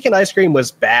one-sided. Like Cake and Ice Cream was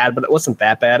bad, but it wasn't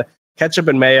that bad. ketchup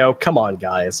and mayo. Come on,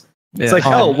 guys. It's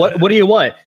Yeah. like, what do you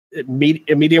want?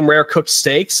 Medium rare cooked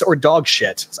steaks or dog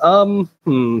shit? It's a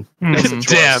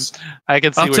choice. Damn, I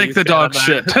can see. I'll take the dog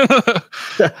shit.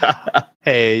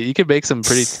 Hey, you can make some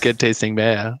pretty good tasting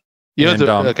mayo. You And,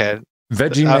 have to, okay.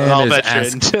 Veggie I'll Man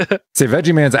is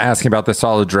Veggie Man's asking about this.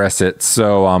 I'll address it.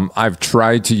 So I've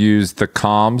tried to use the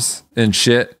comms and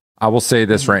shit. I will say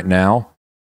this right now.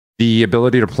 The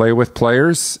ability to play with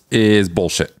players is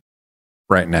bullshit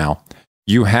right now.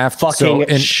 You have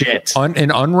shit. In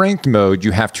unranked mode,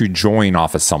 you have to join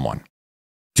off of someone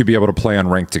to be able to play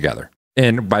unranked together.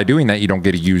 And by doing that, you don't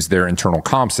get to use their internal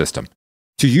comm system.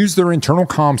 To use their internal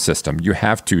comm system, you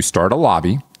have to start a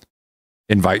lobby,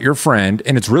 invite your friend,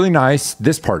 and it's really nice.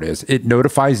 This part is it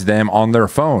notifies them on their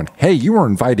phone. Hey, you were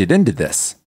invited into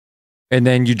this. And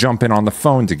then you jump in on the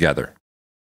phone together.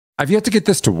 I've yet to get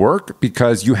this to work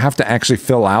because you have to actually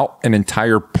fill out an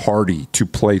entire party to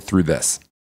play through this.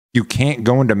 You can't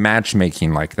go into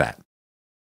matchmaking like that.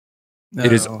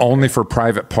 It is only for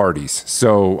private parties.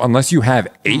 So unless you have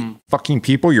 8 fucking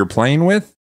people you're playing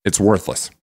with, it's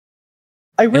worthless.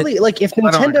 I really like if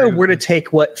Nintendo were to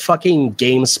take what fucking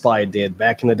GameSpy did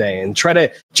back in the day and try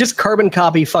to just carbon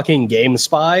copy fucking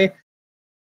GameSpy,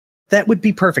 that would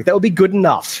be perfect. That would be good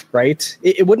enough, right?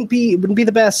 It wouldn't be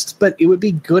the best, but it would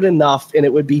be good enough and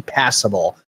it would be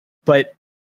passable. But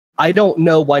I don't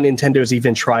know why Nintendo's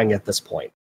even trying at this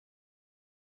point.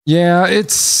 Yeah,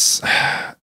 it's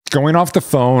going off the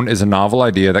phone is a novel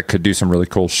idea that could do some really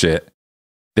cool shit.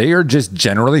 They are just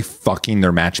generally fucking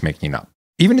their matchmaking up.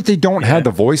 Even if they don't have the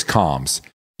voice comms,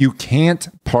 you can't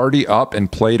party up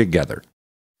and play together.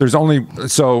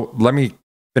 So let me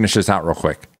finish this out real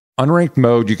quick. Unranked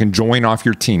mode, you can join off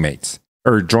your teammates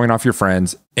or join off your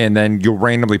friends, and then you'll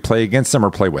randomly play against them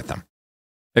or play with them.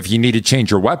 If you need to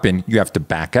change your weapon, you have to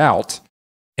back out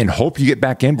and hope you get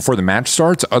back in before the match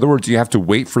starts. In other words, you have to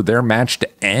wait for their match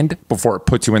to end before it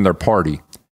puts you in their party.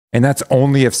 And that's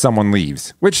only if someone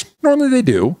leaves, which normally they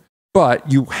do,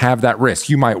 but you have that risk.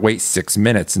 You might wait 6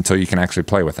 minutes until you can actually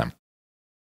play with them.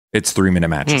 It's 3-minute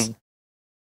matches.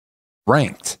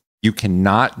 Ranked. You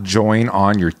cannot join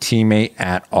on your teammate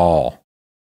at all.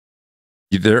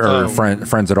 There are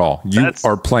friends at all. You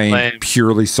are playing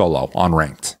purely solo on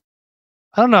ranked.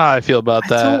 I don't know how I feel about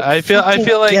that. I feel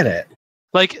like get it.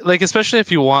 Like especially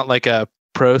if you want like a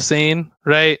pro scene,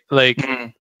 right? Like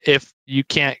if you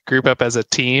can't group up as a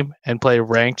team and play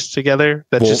ranked together,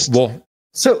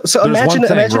 So imagine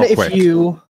if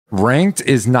you ranked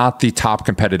is not the top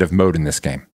competitive mode in this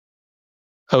game.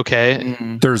 Okay.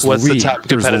 There's What's league. the top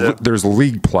competitive? There's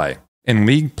league play, and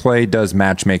league play does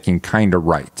matchmaking kind of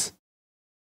right.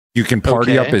 You can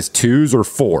party up as 2s or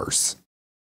 4s,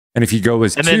 and if you go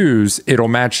as 2s, it'll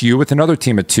match you with another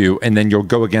team of 2, and then you'll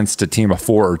go against a team of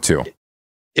 4 or 2.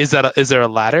 Is there a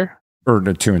ladder? Or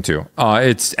no, 2 and 2.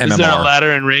 It's MMR. Is there a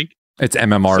ladder in rank? It's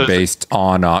MMR based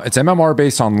on. It's MMR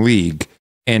based on league,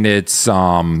 and it's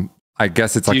I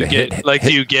guess it's like a hit.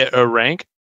 Do you get a rank?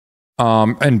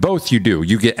 And both you do.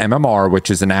 You get MMR,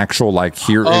 which is an actual like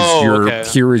here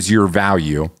is your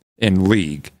value in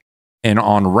league, and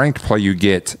on ranked play you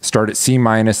get start at C-,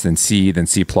 then C, then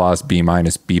C+,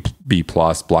 B-, B+,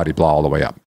 blah blah all the way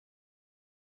up.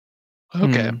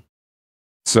 Okay.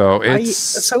 So it's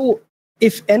so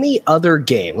if any other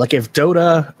game, like if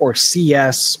Dota or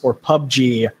CS or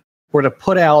PUBG were to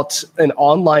put out an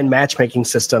online matchmaking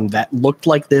system that looked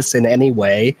like this in any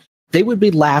way, they would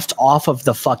be laughed off of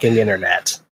the fucking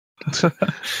internet.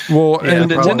 Well,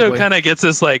 and Nintendo kind of gets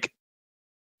this like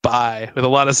buy with a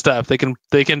lot of stuff. They kind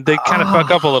of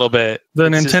fuck up a little bit. The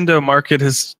Nintendo market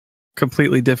is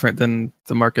completely different than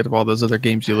the market of all those other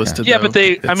games you listed. Yeah, but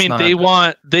they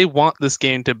want this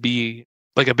game to be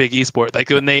like a big esport. Like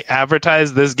when they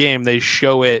advertise this game, they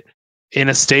show it in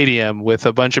a stadium with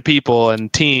a bunch of people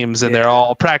and teams, and they're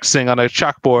all practicing on a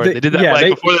chalkboard. They did that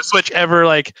before the Switch ever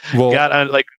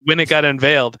got when it got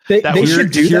unveiled.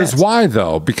 Here's why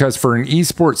though, because for an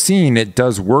esports scene, it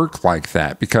does work like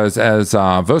that. Because as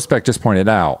Vospec just pointed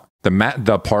out,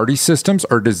 the party systems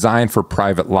are designed for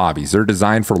private lobbies. They're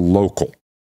designed for local,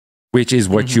 which is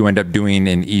what you end up doing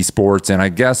in esports. And I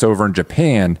guess over in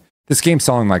Japan, this game's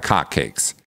selling like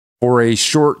hotcakes. For a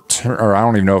short term, or I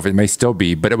don't even know if it may still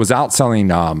be, but it was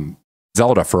outselling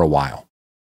Zelda for a while.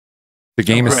 The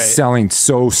game is selling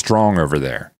so strong over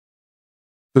there.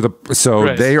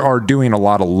 So they are doing a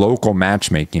lot of local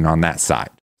matchmaking on that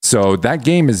side. So that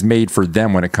game is made for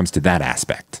them when it comes to that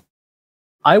aspect.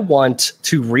 I want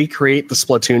to recreate the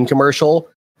Splatoon commercial,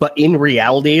 but in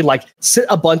reality, like sit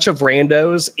a bunch of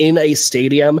randos in a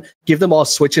stadium, give them all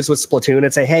switches with Splatoon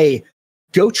and say, hey,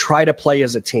 go try to play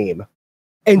as a team.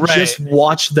 and just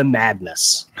watch the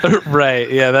madness. Right.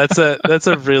 Yeah, that's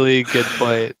a really good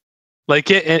point. Like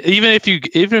even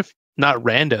if not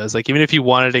randos, like even if you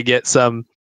wanted to get some,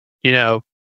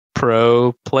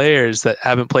 pro players that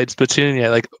haven't played Splatoon yet,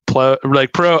 like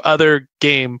pro other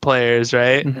game players,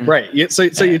 right? Mm-hmm. Right. So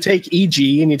you take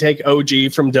EG and you take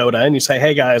OG from Dota and you say,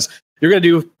 hey guys, you're going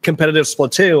to do competitive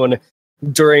Splatoon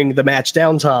during the match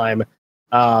downtime.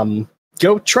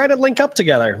 Go try to link up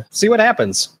together, see what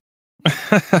happens.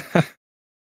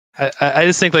 I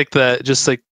just think like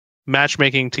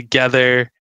matchmaking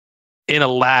together in a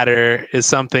ladder is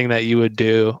something that you would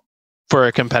do for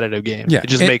a competitive game. Yeah, it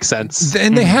just makes sense.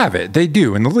 And they have it. They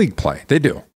do in the league play. They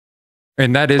do.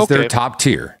 And that is their top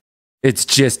tier. It's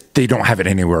just they don't have it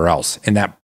anywhere else. And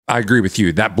that I agree with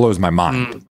you. That blows my mind.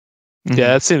 Mm-hmm.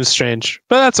 Yeah, that seems strange.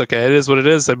 But that's okay. It is what it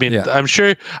is. I mean, I'm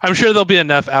sure there'll be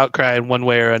enough outcry in one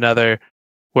way or another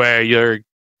where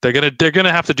they're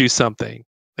gonna have to do something.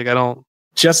 Like I don't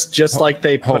just like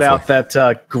they put out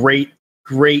that great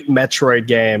Metroid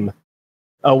game.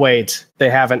 Oh wait, they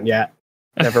haven't yet.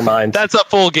 Never mind. That's a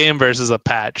full game versus a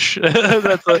patch.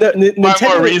 That's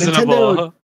more reasonable.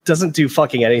 Nintendo doesn't do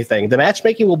fucking anything. The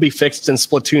matchmaking will be fixed in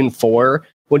Splatoon 4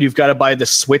 when you've got to buy the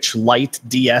Switch Lite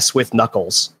DS with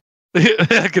Knuckles.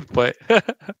 Good point.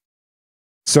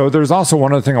 So there's also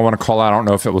one other thing I want to call out. I don't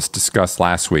know if it was discussed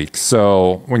last week.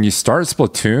 So when you start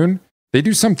Splatoon, they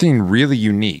do something really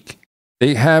unique.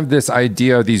 They have this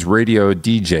idea of these radio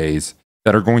DJs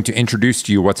that are going to introduce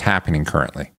to you what's happening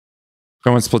currently.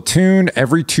 So in Splatoon,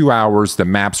 every 2 hours, the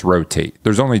maps rotate.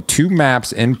 There's only 2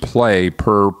 maps in play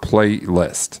per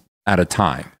playlist at a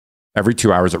time. Every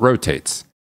 2 hours, it rotates.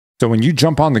 So when you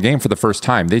jump on the game for the first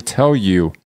time, they tell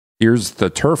you, here's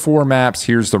the Turf War maps,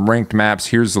 here's the ranked maps,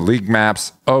 here's the league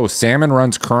maps. Oh, Salmon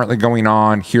Run's currently going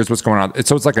on. Here's what's going on.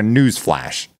 So it's like a news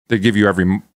flash they give you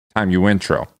every time you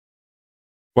intro.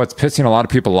 What's pissing a lot of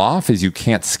people off is you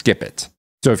can't skip it.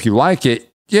 So if you like it,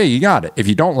 yeah, you got it. If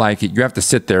you don't like it, you have to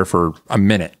sit there for a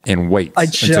minute and wait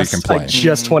until you can play. I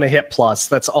just want to hit plus.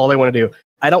 That's all I want to do.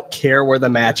 I don't care where the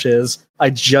match is. I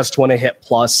just want to hit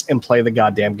plus and play the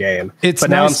goddamn game.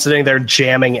 Now I'm sitting there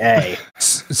jamming A.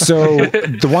 So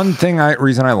the one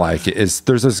reason I like it is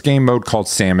there's this game mode called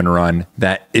Salmon Run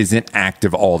that isn't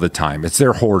active all the time. It's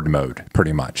their horde mode,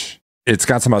 pretty much. It's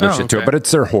got some other shit to it, but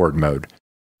it's their horde mode.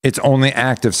 It's only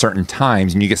active certain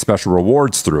times, and you get special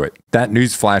rewards through it. That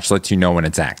news flash lets you know when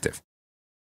it's active.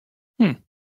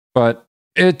 But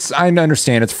I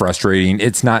understand it's frustrating.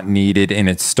 It's not needed, and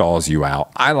it stalls you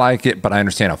out. I like it, but I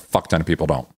understand a fuck ton of people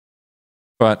don't.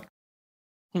 But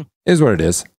it is what it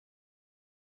is.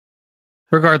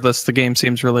 Regardless, the game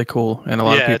seems really cool, and a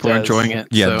lot of people are enjoying it.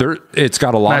 Yeah, so. It's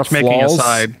got a lot of flaws. Matchmaking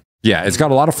aside. Yeah, it's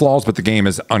got a lot of flaws, but the game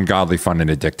is ungodly fun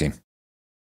and addicting.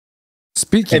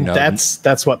 Speaking of,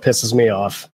 that's what pisses me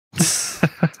off.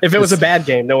 If it was a bad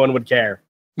game, no one would care.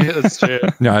 Yeah, that's true.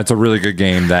 No, it's a really good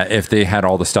game that if they had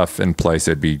all the stuff in place,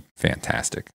 it'd be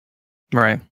fantastic.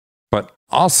 Right. But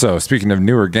also, speaking of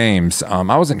newer games, I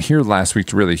wasn't here last week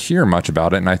to really hear much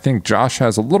about it, and I think Josh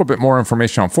has a little bit more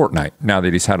information on Fortnite now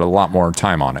that he's had a lot more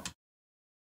time on it.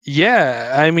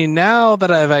 Yeah, I mean, now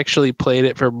that I've actually played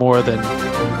it for more than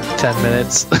 10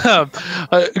 minutes,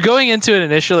 going into it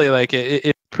initially, like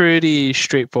it's pretty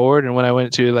straightforward, and when I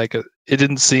went to it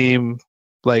didn't seem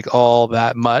like all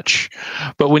that much.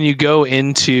 But when you go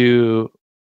into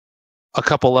a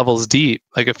couple levels deep,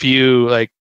 like a few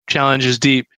challenges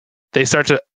deep, they start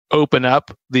to open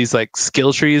up these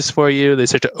skill trees for you. They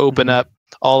start to open up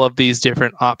all of these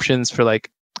different options for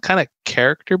kind of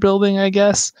character building, I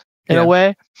guess, in a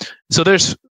way. So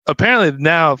there's apparently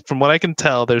now, from what I can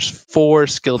tell, there's 4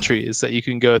 skill trees that you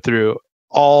can go through,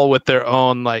 all with their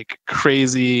own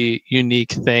crazy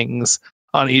unique things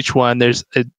on each one. There's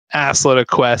an assload of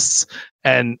quests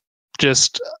and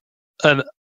just a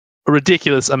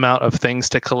ridiculous amount of things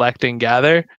to collect and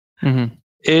gather. Mm-hmm.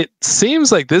 It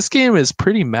seems like this game is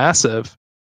pretty massive.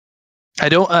 I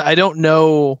don't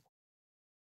know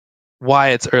why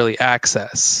it's early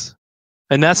access,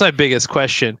 and that's my biggest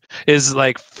question. Is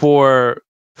for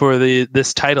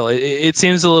this title, it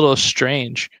seems a little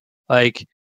strange.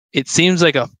 It seems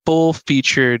like a full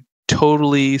featured,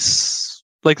 totally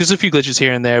there's a few glitches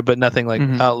here and there, but nothing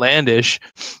outlandish.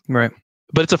 Right.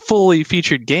 But it's a fully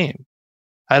featured game.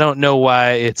 I don't know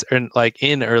why it's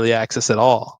in early access at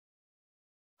all.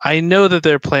 I know that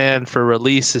their plan for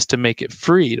release is to make it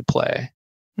free to play.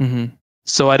 Mm-hmm.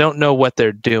 So I don't know what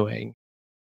they're doing.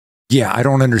 Yeah, I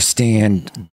don't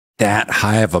understand that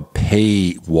high of a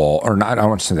paywall, or not. I don't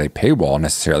want to say paywall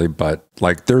necessarily, but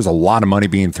there's a lot of money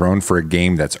being thrown for a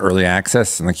game that's early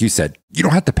access, and like you said, you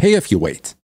don't have to pay if you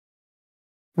wait.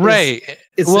 Right.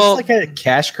 Is this like a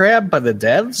cash grab by the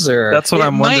devs, or that's what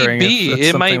I'm wondering?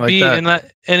 It might be, and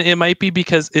it might be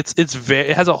because it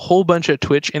has a whole bunch of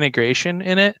Twitch integration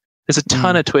in it. There's a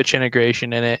ton of Twitch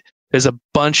integration in it. There's a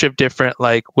bunch of different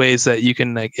like ways that you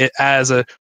can like it as a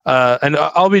and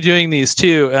I'll be doing these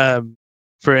too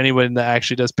for anyone that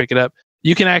actually does pick it up.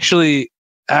 You can actually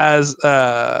as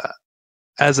a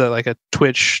like a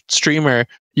Twitch streamer,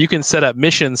 you can set up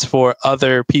missions for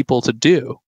other people to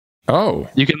do. Oh,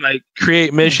 you can like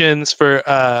create missions for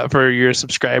your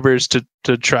subscribers to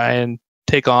try and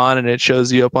take on, and it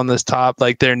shows you up on this top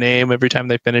like their name every time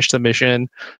they finish the mission,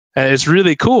 and it's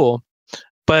really cool.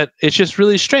 But it's just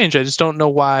really strange. I just don't know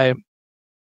why.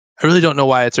 I really don't know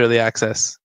why it's early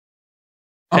access.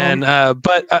 And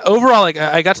but overall, like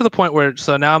I got to the point where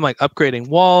so now I'm like upgrading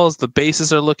walls. The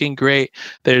bases are looking great.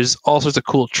 There's all sorts of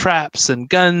cool traps and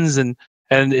guns, and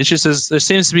it's just there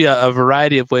seems to be a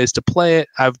variety of ways to play it.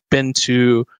 I've been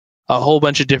to a whole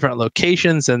bunch of different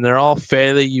locations, and they're all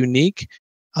fairly unique.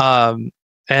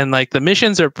 And like the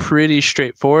missions are pretty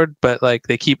straightforward, but like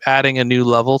they keep adding a new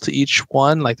level to each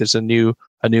one. Like there's a new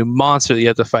monster that you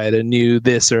have to fight, a new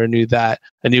this or a new that,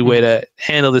 a new way to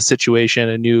handle this situation,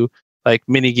 a new like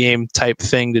mini game type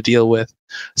thing to deal with.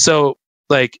 So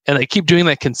like, and I keep doing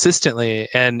that consistently,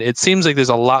 and it seems like there's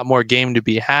a lot more game to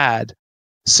be had.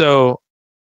 So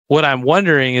what I'm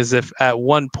wondering is if at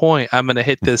one point I'm going to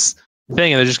hit this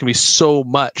thing and there's just going to be so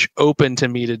much open to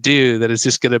me to do that it's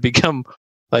just going to become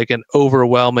like an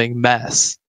overwhelming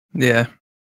mess. Yeah.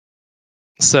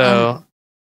 So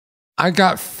I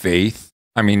got faith.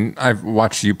 I mean, I've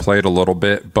watched you play it a little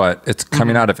bit, but it's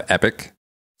coming out of Epic.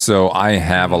 So I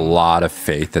have a lot of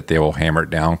faith that they will hammer it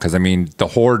down. Because, I mean, the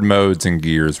Horde modes and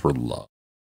gears were loved.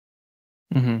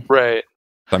 Right.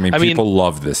 I mean, people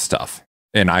love this stuff.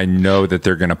 And I know that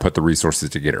they're going to put the resources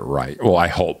to get it right. Well, I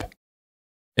hope.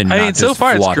 And I mean, so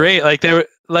far it's great. Like, they were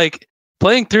like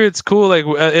playing through, it's cool. Like,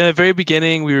 in the very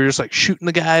beginning, we were just like shooting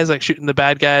the guys, like shooting the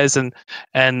bad guys. And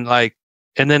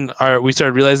then we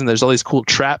started realizing there's all these cool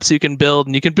traps you can build,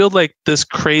 and you can build like this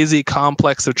crazy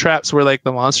complex of traps where like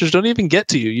the monsters don't even get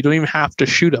to you. You don't even have to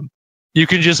shoot them. You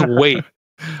can just wait.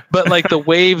 But like the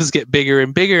waves get bigger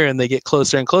and bigger, and they get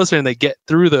closer and closer, and they get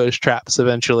through those traps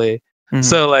eventually.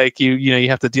 So like you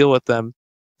have to deal with them.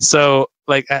 So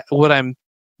like what I'm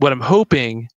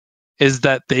hoping is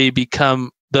that they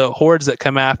become the hordes that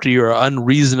come after you are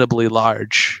unreasonably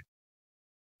large.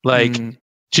 Like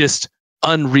just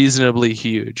unreasonably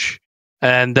huge,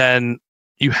 and then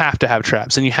you have to have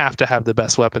traps and you have to have the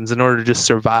best weapons in order to just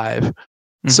survive.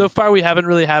 So far we haven't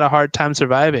really had a hard time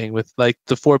surviving with like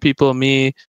the 4 people,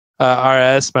 me,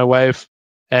 RS, my wife,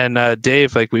 and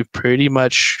Dave. Like we've pretty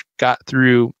much got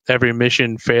through every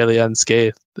mission fairly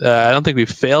unscathed. I don't think we've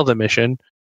failed a mission.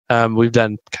 We've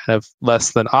done kind of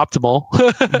less than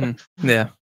optimal. Yeah,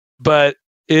 but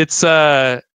it's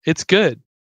good.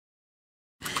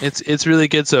 It's really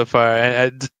good so far.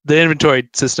 The inventory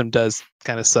system does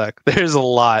kind of suck. There's a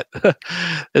lot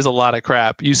of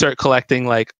crap. You start collecting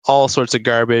like all sorts of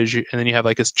garbage, and then you have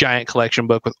like this giant collection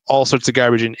book with all sorts of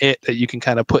garbage in it that you can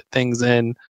kind of put things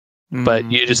in,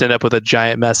 but you just end up with a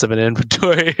giant mess of an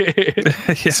inventory.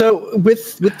 Yeah. So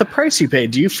with the price you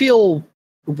paid, do you feel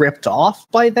ripped off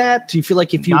by that? Do you feel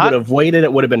like if you would have waited,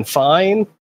 it would have been fine?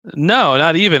 No,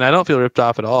 not even. I don't feel ripped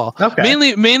off at all. Okay.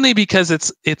 Mainly because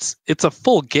it's a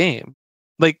full game.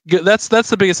 Like that's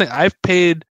the biggest thing. I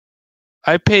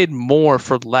paid more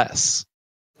for less.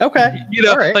 Okay. You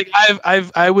know, right. like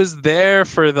I was there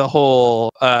for the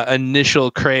whole initial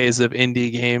craze of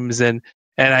indie games, and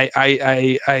I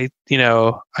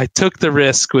took the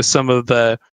risk with some of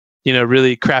the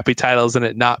really crappy titles and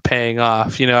it not paying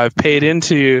off. I've paid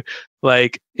into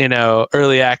like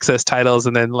early access titles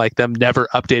and then like them never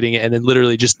updating it and then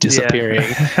literally just disappearing.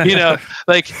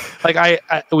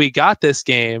 We got this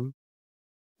game,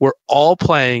 we're all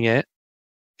playing it,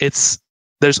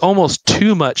 there's almost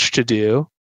too much to do.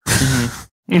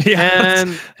 Yeah,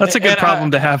 that's a good problem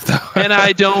to have though. And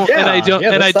I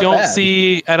don't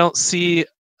see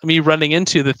me running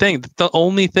into the thing. The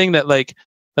only thing that like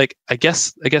I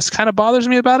guess kind of bothers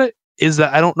me about it is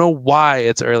that I don't know why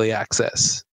it's early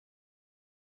access.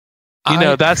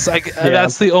 That's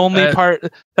the only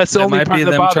part. That's the only part. Might be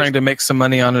them trying to make some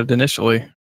money on it initially.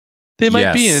 They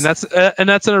might be, and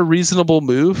that's a reasonable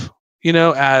move.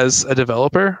 As a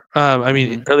developer, I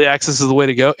mean, early access is the way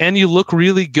to go, and you look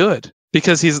really good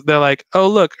because they're like, oh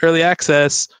look, early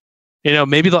access.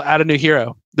 Maybe they'll add a new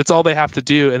hero. That's all they have to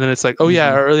do, and then it's like, oh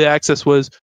yeah, our early access was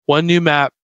one new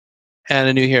map and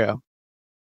a new hero.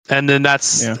 And then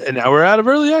and now we're out of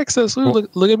early access. Ooh,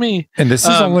 look at me. And this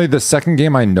is only the second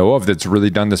game I know of that's really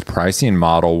done this pricing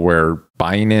model where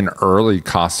buying in early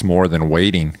costs more than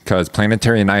waiting, because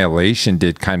Planetary Annihilation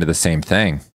did kind of the same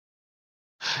thing.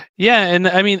 Yeah, and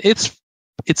I mean it's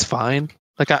fine.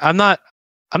 Like I'm not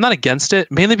against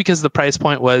it, mainly because the price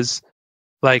point was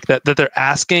like that they're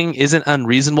asking isn't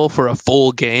unreasonable for a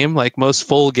full game. Like most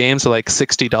full games are like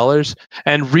 $60,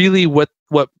 and really what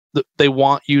they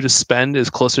want you to spend is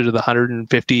closer to the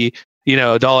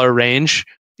 $150 dollar range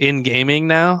in gaming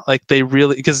now. Like they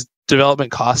really, because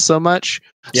development costs so much.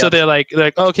 Yep. So they're like,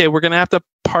 okay, we're gonna have to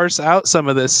parse out some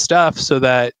of this stuff so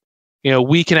that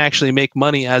we can actually make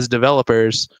money as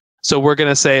developers. So we're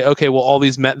gonna say, okay, well, all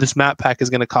this map pack is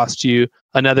gonna cost you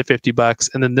another $50,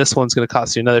 and then this one's gonna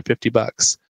cost you another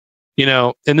 $50.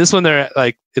 And this one they're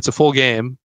like, it's a full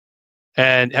game,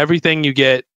 and everything you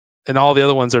get. And all the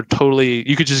other ones are totally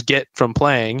you could just get from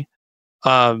playing.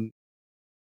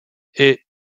 It's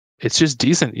just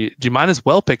decent. You might as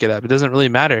well pick it up. It doesn't really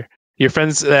matter. Your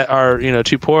friends that are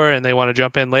too poor and they want to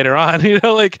jump in later on,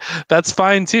 like that's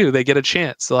fine too. They get a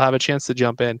chance. They'll have a chance to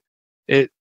jump in.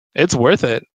 It's worth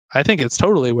it. I think it's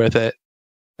totally worth it.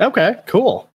 Okay,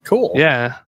 cool.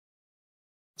 Yeah.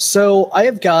 So I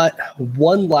have got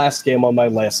one last game on my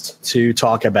list to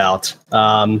talk about.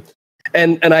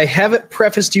 And I haven't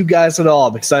prefaced you guys at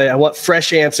all because I want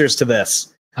fresh answers to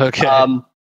this. Okay.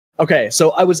 Okay,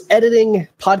 so I was editing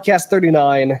podcast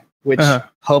 39, which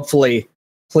hopefully,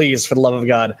 please, for the love of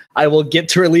God, I will get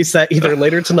to release that either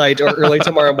later tonight or early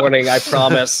tomorrow morning. I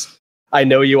promise. I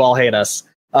know you all hate us.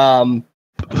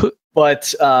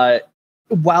 But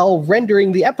while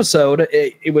rendering the episode,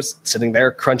 it was sitting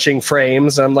there crunching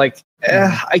frames. And I'm like,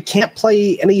 I can't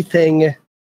play anything,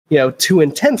 too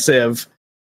intensive.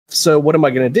 So what am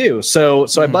I going to do? So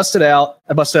I busted out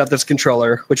this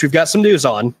controller, which we've got some news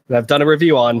on, that I've done a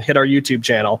review on, hit our YouTube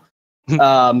channel.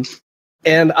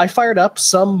 And I fired up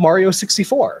some Mario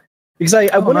 64 because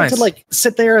I wanted to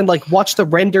sit there and watch the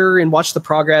render and watch the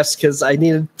progress, because I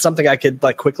needed something I could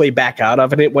quickly back out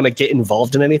of. I didn't want to get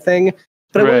involved in anything,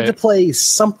 but I wanted to play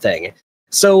something.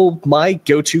 So my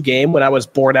go-to game when I was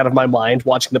bored out of my mind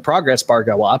watching the progress bar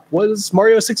go up was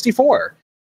Mario 64.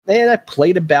 And I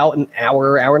played about an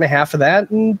hour and a half of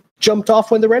that and jumped off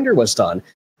when the render was done.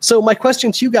 So my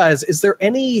question to you guys, is there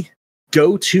any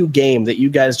go-to game that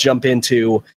you guys jump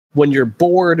into when you're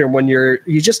bored or when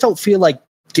you just don't feel like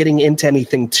getting into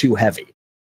anything too heavy?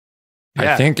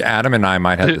 Yeah. I think Adam and I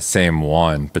might have the same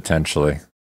one, potentially.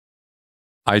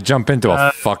 I jump into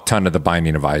a fuck ton of The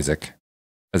Binding of Isaac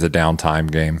as a downtime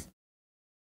game.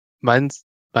 Mine's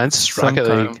Rocket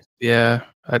League. Yeah.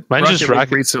 Mine's just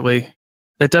Rocket recently.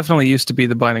 It definitely used to be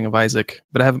The Binding of Isaac,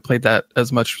 but I haven't played that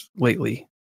as much lately.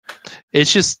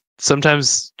 It's just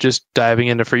sometimes just diving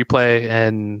into free play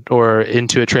or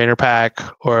into a trainer pack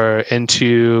or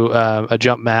into a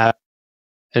jump map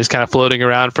and just kind of floating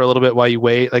around for a little bit while you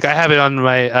wait. Like I have it on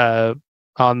my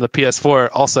on the PS4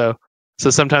 also. So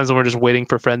sometimes when we're just waiting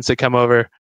for friends to come over,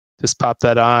 just pop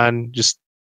that on, just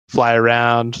fly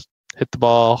around, hit the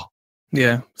ball.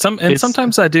 Yeah.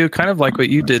 Sometimes I do kind of like what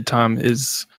you did, Tom,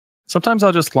 is sometimes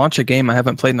I'll just launch a game I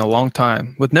haven't played in a long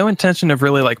time with no intention of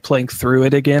really playing through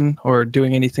it again or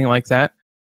doing anything like that.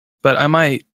 But I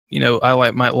might,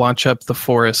 might launch up The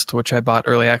Forest, which I bought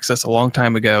early access a long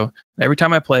time ago. Every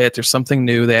time I play it, there's something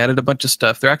new. They added a bunch of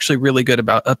stuff. They're actually really good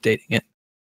about updating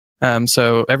it.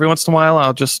 So every once in a while,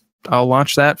 I'll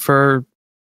launch that for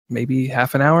maybe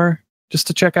half an hour just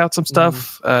to check out some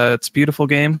stuff. It's a beautiful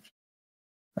game.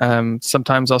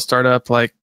 Sometimes I'll start up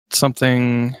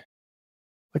something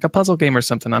like a puzzle game or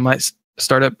something. I might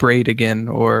start up Braid again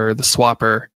or The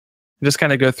Swapper. Just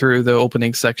kind of go through the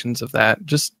opening sections of that.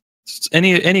 Just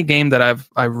any game that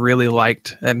I really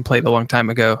liked and played a long time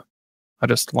ago, I'll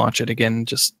just launch it again,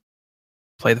 just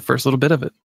play the first little bit of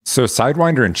it. So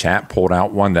Sidewinder in chat pulled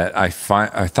out one that I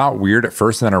thought weird at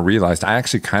first, and then I realized I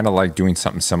actually kind of like doing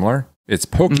something similar. It's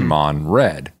Pokemon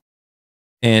Red.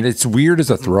 And it's weird as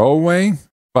a throwaway,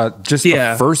 but just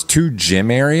the first 2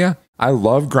 gym area, I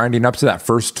love grinding up to that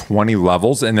first 20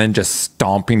 levels and then just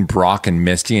stomping Brock and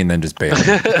Misty and then just bailing.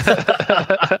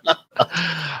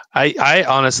 I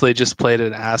honestly just played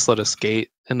an assload of Skate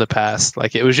in the past.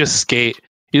 It was just Skate.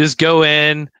 You just go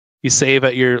in, you save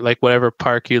at your whatever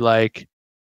park you like,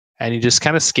 and you just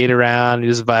kind of skate around. You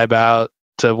just vibe out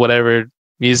to whatever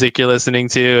music you're listening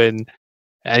to, and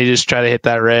you just try to hit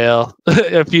that rail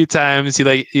a few times.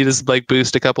 You just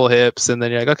boost a couple hips, and then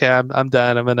you're like, okay, I'm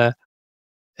done. I'm gonna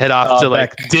head off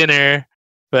to dinner.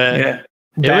 But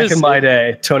back in my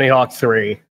day, Tony Hawk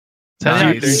 3.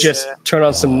 You just turn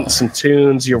on some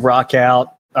tunes, you rock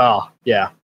out. Oh yeah.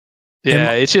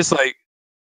 Yeah, it's just like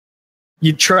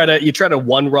you try to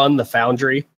one run the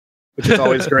foundry, which is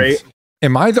always great.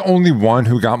 Am I the only one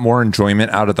who got more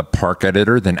enjoyment out of the park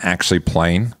editor than actually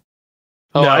playing?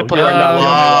 Oh, I played a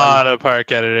lot of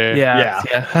park editor. Yeah.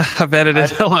 I've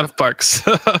edited a lot of parks.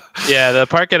 Yeah, the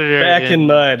park editor back in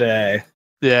my day.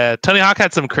 Yeah, Tony Hawk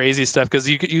had some crazy stuff because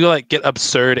you like get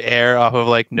absurd air off of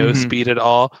like no speed at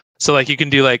all. So like you can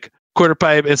do like quarter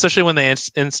pipe, especially when they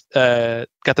got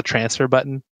the transfer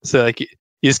button. So like you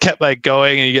just kept like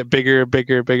going and you get bigger,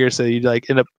 bigger, bigger. So you like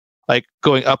end up like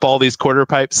going up all these quarter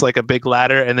pipes like a big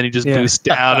ladder, and then you just boost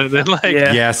down and then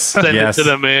like send it to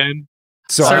the moon.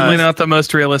 So certainly not the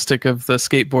most realistic of the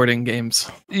skateboarding games.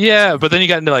 Yeah, but then you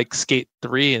got into like Skate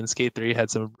 3, and Skate 3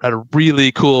 had a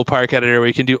really cool park editor where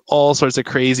you can do all sorts of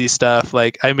crazy stuff.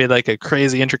 Like I made like a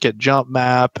crazy intricate jump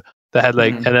map that had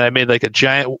like, and then I made like a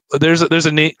giant. There's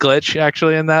a neat glitch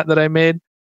actually in that I made,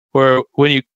 where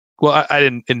when you, well, I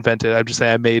didn't invent it. I'm just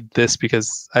saying I made this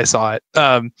because I saw it.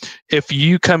 If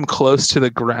you come close to the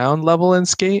ground level in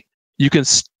Skate, you can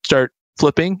start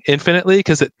flipping infinitely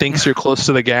because it thinks you're close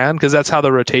to the ground, because that's how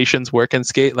the rotations work in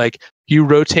Skate. Like you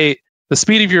rotate, the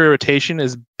speed of your rotation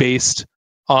is based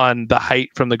on the height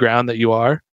from the ground that you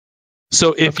are.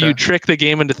 So if you trick the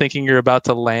game into thinking you're about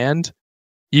to land,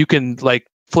 you can like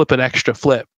flip an extra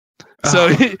flip. So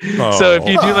so if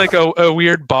you do like a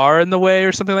weird bar in the way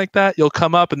or something like that, you'll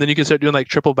come up and then you can start doing like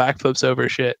triple backflips over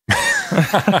shit.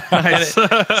 Nice.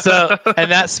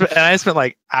 And I spent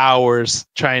like hours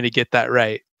trying to get that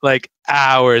right. Like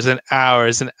hours and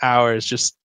hours and hours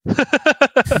just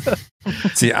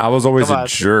See, I was always a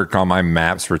jerk on my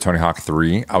maps for Tony Hawk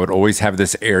 3. I would always have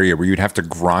this area where you'd have to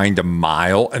grind a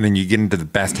mile and then you get into the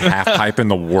best half pipe in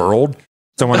the world.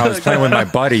 So when I was playing with my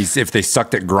buddies, if they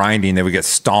sucked at grinding, they would get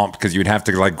stomped because you'd have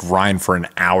to like grind for an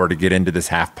hour to get into this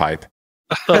half pipe.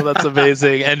 Oh, that's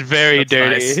amazing and very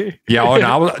dirty. Nice. Yeah, and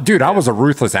I was a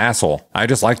ruthless asshole. I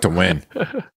just like to win.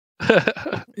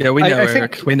 Yeah, we know,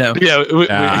 Eric. We know. Yeah,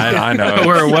 I know.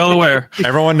 We're well aware.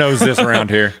 Everyone knows this around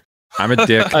here. I'm a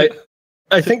dick.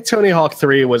 I think Tony Hawk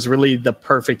 3 was really the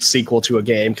perfect sequel to a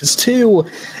game, because 2,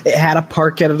 it had a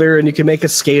park editor and you could make a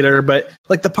skater, but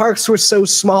like the parks were so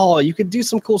small, you could do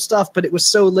some cool stuff, but it was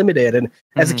so limited. And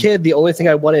as a kid, the only thing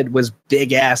I wanted was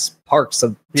big ass parks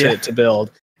to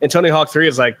build. And Tony Hawk 3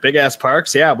 is like, big ass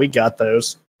parks? Yeah, we got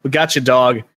those. We got you,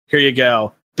 dog. Here you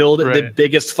go. Build the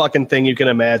biggest fucking thing you can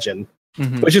imagine.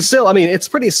 Which is still, I mean, it's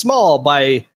pretty small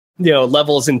by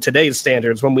levels in today's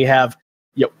standards when we have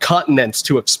continents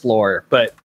to explore,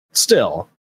 but still.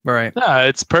 Right. No,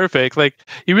 it's perfect. Like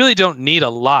you really don't need a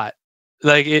lot.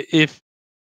 Like if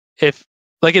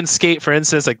like in Skate, for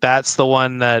instance, like that's the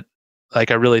one that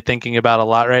like I'm really thinking about a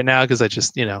lot right now, because I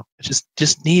just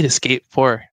just need a Skate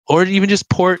 4. Or even just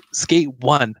port Skate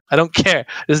 1. I don't care.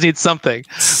 I just need something.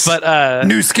 But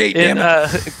new Skate, damn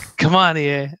it. Come on,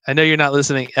 EA. I know you're not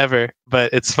listening ever,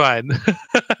 but it's fine.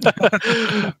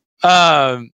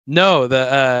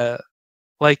 No,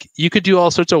 like you could do all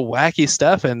sorts of wacky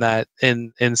stuff in that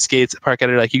in Skate's park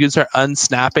editor. Like you can start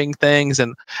unsnapping things,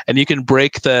 and you can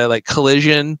break the like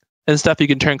collision and stuff. You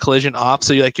can turn collision off,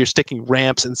 so you're sticking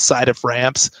ramps inside of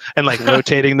ramps and like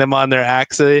rotating them on their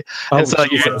axis. And so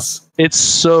it's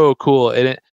so cool.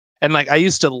 And like I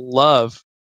used to love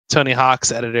Tony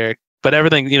Hawk's editor, but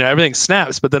everything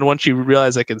snaps. But then once you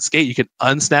realize like in Skate you can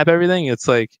unsnap everything, it's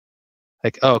like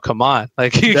oh come on,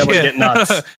 like you that would get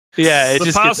nuts. Yeah,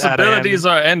 the possibilities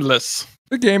are endless.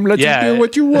 The game lets you do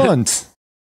what you want.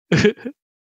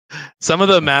 Some of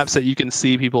the maps that you can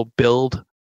see people build,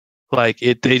 like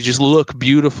they just look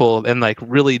beautiful and like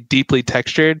really deeply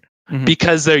textured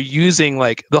because they're using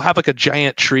they'll have like a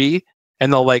giant tree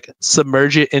and they'll like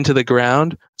submerge it into the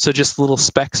ground, so just little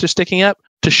specks are sticking up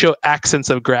to show accents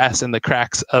of grass in the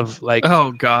cracks of like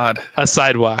oh god, a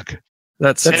sidewalk.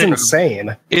 That's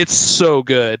insane. It's so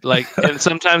good. Like, and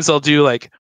sometimes they'll do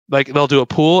like they'll do a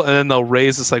pool and then they'll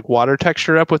raise this like water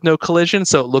texture up with no collision,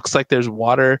 so it looks like there's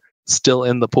water still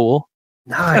in the pool.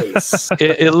 Nice.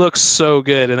 It looks so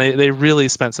good, and they really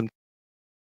spent some.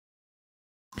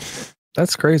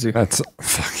 That's crazy. That's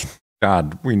fucking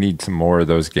God. We need some more of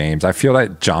those games. I feel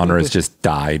like genre has just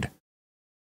died.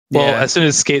 Well, as soon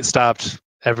as Skate stopped,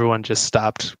 everyone just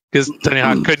stopped because Tony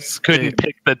Hawk couldn't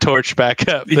pick the torch back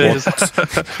up.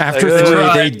 After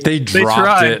they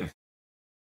dropped it.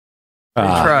 They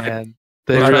tried.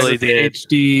 They really did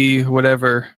HD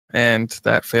whatever, and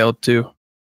that failed too.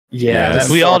 Yeah,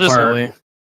 we all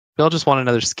just want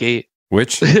another Skate.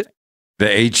 Which the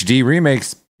HD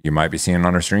remakes you might be seeing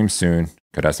on our stream soon.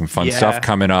 Could have some fun stuff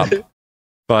coming up.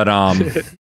 But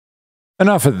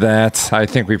enough of that. I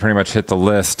think we pretty much hit the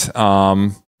list.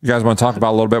 You guys want to talk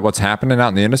about a little bit what's happening out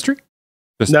in the industry?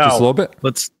 Just a little bit.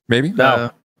 Maybe.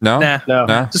 No. No.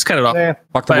 Just cut it off.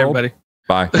 Fuck the Bye, world. everybody.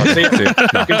 Bye. No.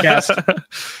 Good cast.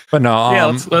 But no.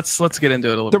 Yeah, let's get into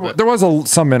it a little bit. There was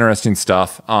some interesting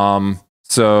stuff.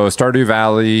 So Stardew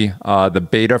Valley, the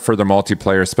beta for the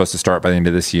multiplayer is supposed to start by the end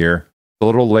of this year. A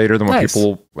little later than what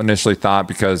people initially thought,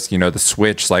 because the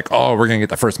Switch, like, oh, we're gonna get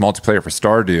the first multiplayer for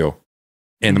Stardew,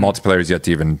 and the multiplayer is yet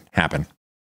to even happen.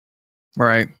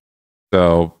 Right.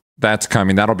 So that's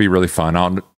coming. That'll be really fun. I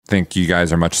don't think you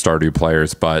guys are much Stardew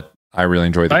players, but I really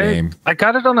enjoy the game. I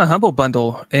got it on a Humble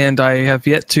Bundle, and I have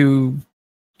yet to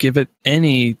give it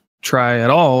any try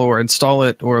at all, or install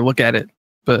it, or look at it.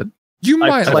 But you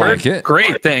might like it.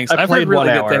 Great things. I've heard really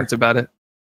good things about it.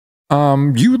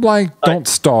 You like Don't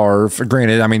Starve.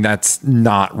 Granted, I mean, that's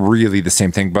not really the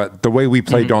same thing, but the way we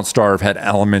played Don't Starve had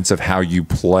elements of how you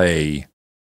play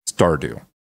Stardew.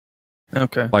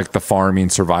 Okay. Like the farming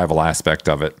survival aspect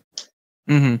of it.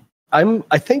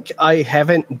 I think I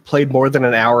haven't played more than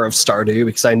an hour of Stardew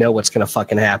because I know what's going to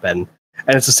fucking happen.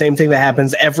 And it's the same thing that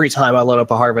happens every time I load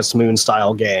up a Harvest Moon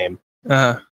style game.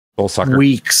 Bull sucker.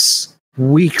 Weeks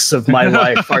of my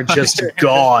life are just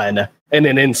gone in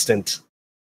an instant.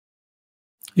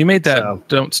 You made that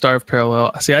Don't Starve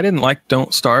parallel. See, I didn't like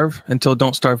Don't Starve until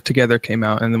Don't Starve Together came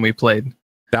out, and then we played.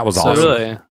 That was awesome.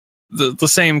 Really? The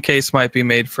same case might be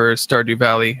made for Stardew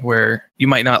Valley, where you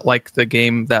might not like the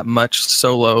game that much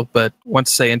solo, but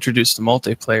once they introduce the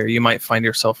multiplayer, you might find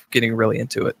yourself getting really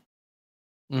into it.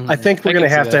 I think we're going to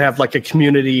have like a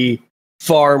community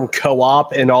farm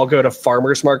co-op and all go to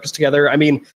farmers markets together. I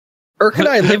mean, Urk and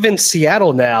I live in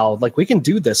Seattle now. Like, we can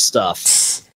do this stuff.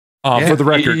 For the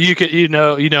record, you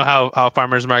know how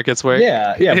farmers markets work.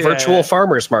 Yeah, virtual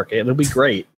farmers market. It'll be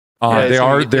great. They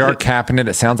are capping it.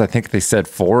 It sounds, I think they said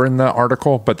 4 in the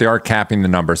article, but they are capping the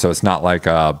number, so it's not like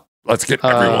let's get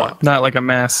everyone. Not like a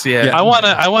mass. Yeah. I want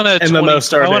a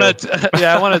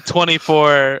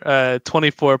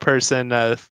 24 person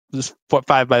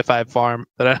 5x5 farm.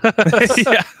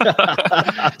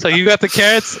 So you got the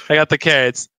carrots. I got the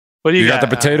carrots. What do you got? Got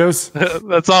the potatoes?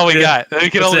 That's all we got. We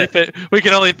can only fit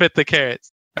the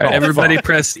carrots. All right, everybody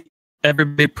press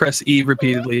E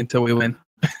repeatedly until we win.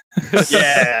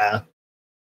 Yeah.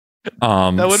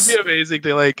 That would be amazing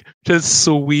to just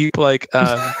sweep like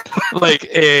a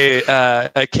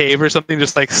cave or something,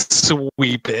 just like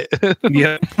sweep it.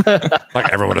 Yeah.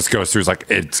 Like everyone just goes through,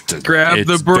 it's grab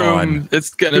the broom. Done.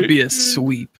 It's gonna be a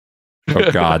sweep.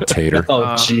 Oh God, Tater.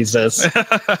 Jesus.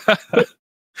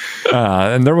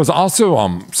 And there was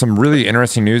also some really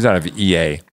interesting news out of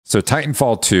EA. So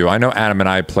Titanfall 2, I know Adam and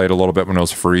I played a little bit when it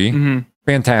was free.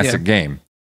 Fantastic game.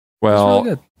 Well,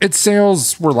 really, its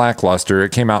sales were lackluster.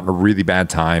 It came out in a really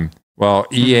bad time. Well,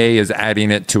 EA is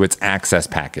adding it to its access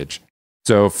package.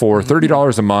 So for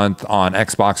 $30 a month on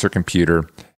Xbox or computer,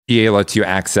 EA lets you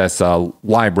access a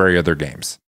library of their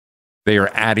games. They are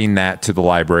adding that to the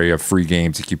library of free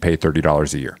games if you pay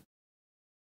 $30 a year.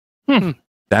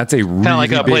 That's a really kind of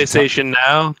like a PlayStation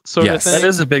Now sort of thing. That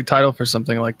is a big title for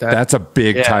something like that. That's a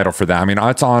big title for that. I mean,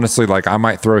 it's honestly like I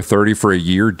might throw 30 for a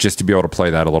year just to be able to play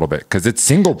that a little bit, because it's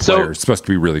single player. It's supposed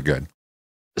to be really good.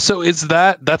 So is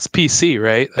that's PC,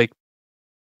 right? Like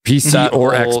PC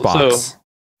or Xbox.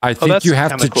 I think you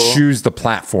have to choose the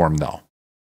platform though.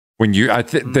 When you,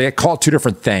 they call it 2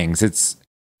 different things. It's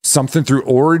something through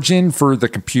Origin for the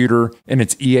computer, and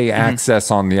it's EA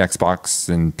Access on the Xbox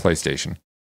and PlayStation.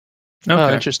 Okay.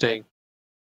 Oh, interesting.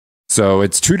 So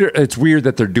it's weird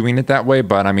that they're doing it that way,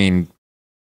 but I mean,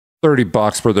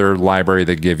 $30 for their library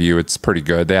they give you, it's pretty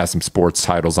good. They have some sports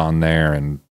titles on there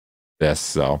and this,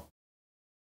 so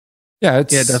yeah,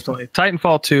 definitely.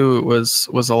 Titanfall 2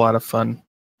 was a lot of fun.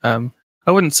 I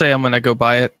wouldn't say I'm gonna go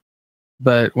buy it,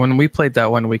 but when we played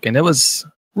that one weekend, it was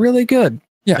really good.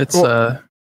 Yeah, it's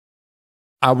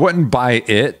I wouldn't buy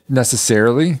it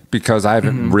necessarily because I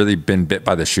haven't really been bit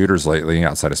by the shooters lately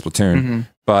outside of Splatoon.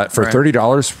 But for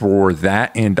 $30 for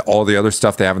that and all the other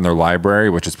stuff they have in their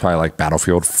library, which is probably like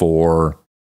Battlefield 4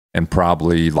 and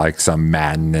probably like some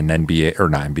Madden and NBA, or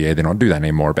not NBA, they don't do that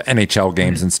anymore, but NHL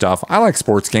games and stuff. I like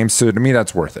sports games, so to me,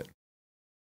 that's worth it.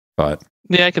 But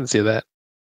yeah, I can see that.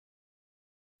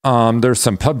 There's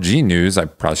some PUBG news. I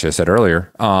probably should have said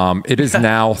earlier. It is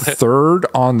now 3rd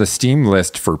on the Steam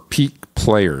list for peak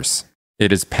players.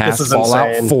 It is past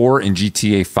Fallout 4 and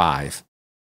GTA 5.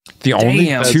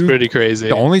 That's pretty crazy.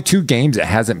 The only 2 games it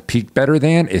hasn't peaked better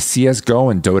than is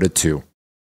CSGO and Dota 2.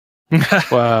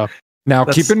 Wow. Now,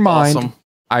 keep in mind,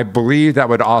 I believe that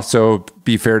would also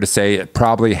be fair to say it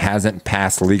probably hasn't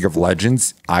passed League of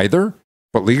Legends either.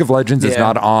 But League of Legends is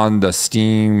not on the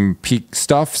Steam peak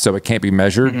stuff, so it can't be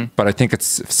measured. But I think it's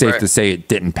safe to say it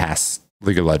didn't pass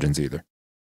League of Legends either.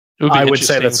 I would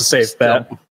say that's a safe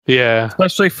bet. Yeah.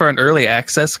 Especially for an early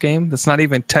access game that's not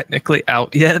even technically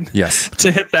out yet. Yes.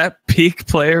 To hit that peak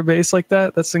player base like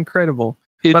that, that's incredible.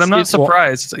 But I'm not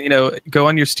surprised. Go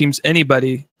on your Steam's,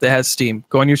 anybody that has Steam,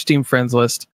 go on your Steam friends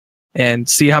list and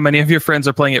see how many of your friends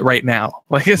are playing it right now.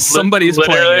 Like somebody's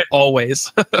playing it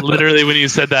always. Literally, when you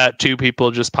said that, 2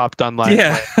 people just popped online.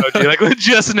 Yeah. Like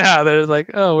just now, they're like,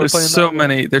 "Oh, we're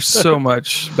playing." There's so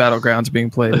much Battlegrounds being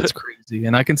played. It's crazy,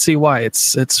 and I can see why.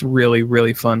 It's really,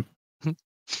 really fun.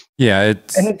 Yeah,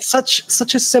 it's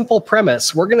such a simple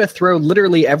premise. We're gonna throw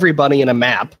literally everybody in a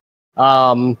map.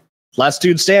 Last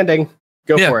dude standing.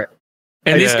 Go for it.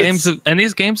 And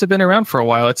these games have been around for a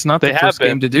while. It's not the first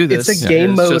game to do this. It's a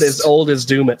game mode as old as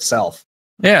Doom itself.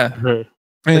 Yeah. And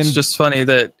it's just funny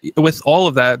that with all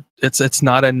of that, it's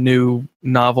not a new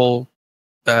novel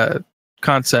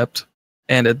concept,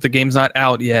 and the game's not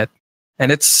out yet,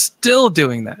 and it's still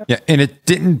doing that. Yeah, and it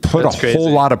didn't put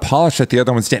whole lot of polish that the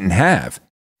other ones didn't have.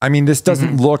 I mean, this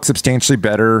doesn't look substantially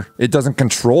better. It doesn't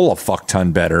control a fuck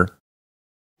ton better.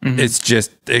 It's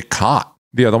just, it caught.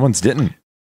 The other ones didn't.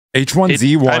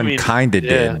 H1Z1 kind of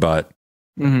did, but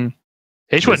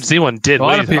H1Z1 did. A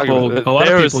lot of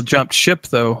people jumped ship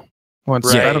though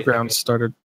once Battlegrounds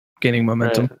started gaining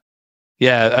momentum. Right.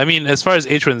 Yeah, I mean, as far as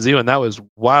H1Z1, that was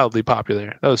wildly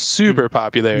popular. That was super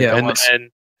popular,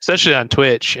 and especially on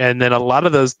Twitch. And then a lot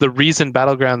of those, the reason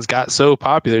Battlegrounds got so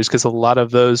popular is because a lot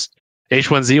of those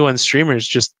H1Z1 streamers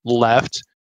just left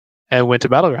and went to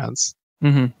Battlegrounds,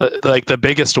 like the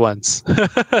biggest ones.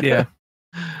 Yeah.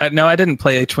 No, I didn't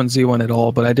play H1Z1 at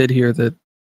all, but I did hear that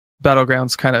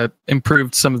Battlegrounds kind of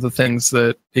improved some of the things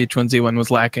that H1Z1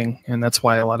 was lacking, and that's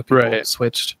why a lot of people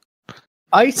switched.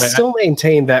 I still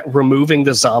maintain that removing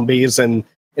the zombies and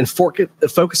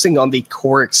focusing on the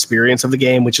core experience of the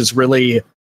game, which is really,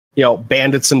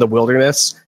 bandits in the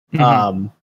wilderness,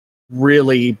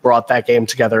 really brought that game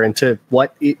together into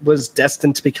what it was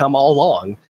destined to become all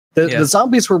along. The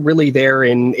zombies were really there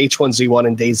in H1Z1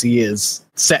 and DayZ is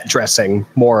set dressing,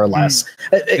 more or less.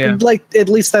 Like, at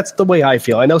least that's the way I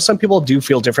feel. I know some people do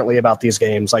feel differently about these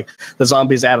games. Like, the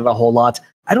zombies added a whole lot.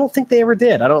 I don't think they ever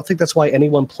did. I don't think that's why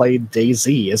anyone played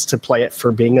DayZ, is to play it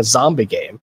for being a zombie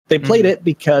game. They played it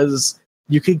because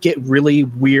you could get really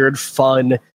weird,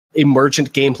 fun,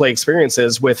 emergent gameplay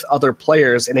experiences with other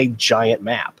players in a giant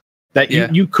map that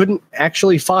you couldn't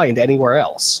actually find anywhere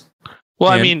else. Well,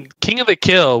 I mean, King of the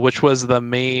Kill, which was the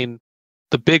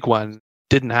big one,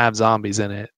 didn't have zombies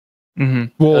in it.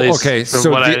 Well, okay,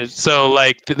 so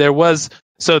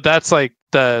that's like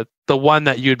the one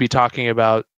that you'd be talking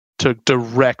about to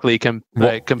directly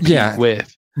compete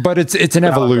with. But it's an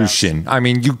evolution. I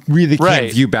mean, you really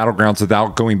can't view Battlegrounds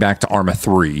without going back to Arma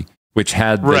 3, which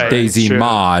had the DayZ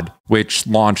mod, which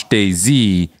launched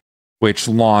DayZ, which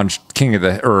launched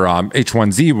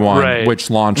H1Z1, which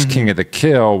launched King of the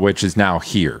Kill, which is now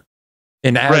here.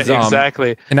 And as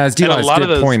exactly. And as Delos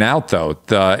did point out, though,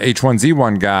 the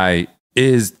H1Z1 guy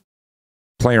is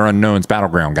PlayerUnknown's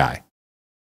Battleground guy.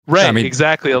 Right, I mean,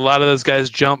 exactly. A lot of those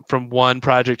guys jumped from one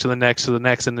project to the next, and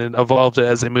then evolved it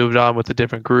as they moved on with the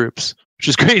different groups, which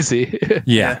is crazy.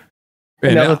 Yeah.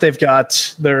 And now that they've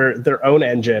got their own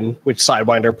engine, which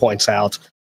Sidewinder points out,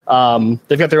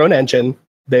 they've got their own engine.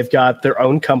 They've got their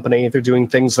own company. They're doing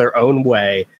things their own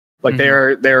way. Like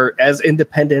they're as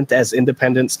independent as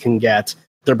independents can get.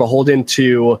 They're beholden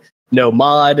to no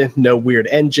mod, no weird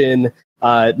engine,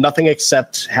 nothing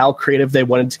except how creative they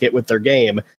wanted to get with their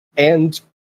game. And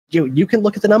you can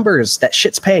look at the numbers. That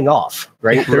shit's paying off,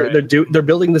 right? They're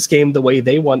building this game the way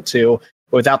they want to,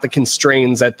 without the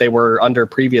constraints that they were under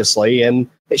previously, and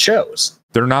it shows.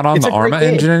 They're not on the Arma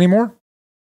engine anymore.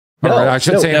 No, I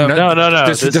should say no.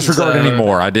 Disregard is,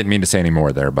 anymore. I didn't mean to say any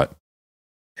more there, but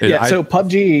so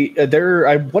PUBG,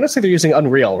 I want to say they're using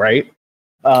Unreal, right?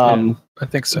 I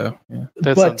think so. Yeah.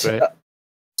 That sounds right.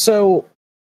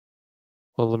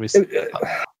 Let me see.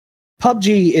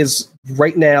 PUBG is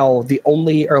right now the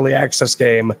only early access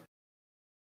game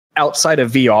outside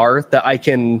of VR that I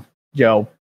can,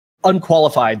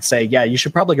 unqualified say, yeah, you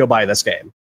should probably go buy this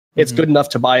game. It's good enough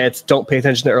to buy it. Don't pay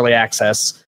attention to early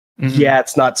access. Yeah,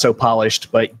 it's not so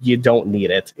polished, but you don't need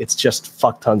it. It's just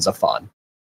fuck tons of fun.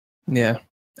 Yeah.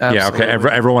 Absolutely. Yeah,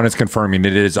 okay. Everyone is confirming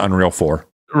it is Unreal 4.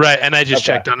 Right, and I just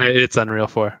checked on it. It's Unreal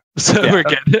 4. So we're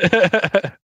good.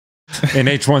 And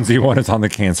H1Z1 is on the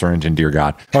Cancer engine, dear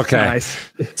God. Okay.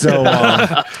 Nice. So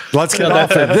let's get off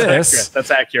of this.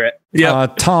 That's accurate. Yeah.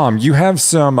 Tom, you have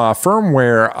some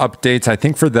firmware updates, I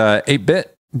think, for the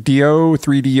 8-bit DO,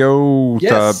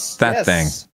 3DO, thing.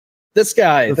 This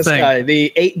guy,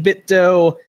 the 8-bit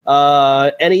DO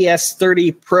NES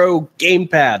 30 Pro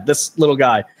gamepad. This little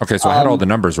guy. Okay, so I had all the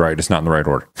numbers right, just not in the right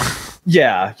order.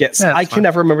 Yes. I can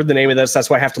never remember the name of this. That's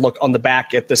why I have to look on the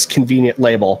back at this convenient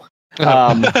label.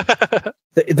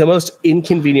 The most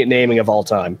inconvenient naming of all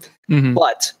time. Mm-hmm.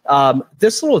 But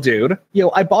this little dude,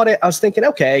 I bought it. I was thinking,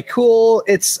 okay, cool.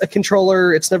 It's a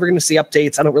controller. It's never going to see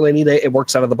updates. I don't really need it. It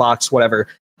works out of the box, whatever.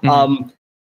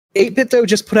 8-Bit though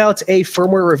just put out a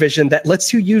firmware revision that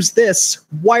lets you use this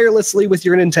wirelessly with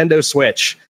your Nintendo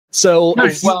Switch. So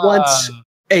if you want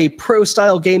a pro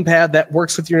style gamepad that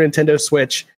works with your Nintendo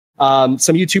Switch, some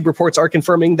YouTube reports are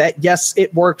confirming that yes,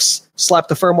 it works. Slap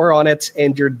the firmware on it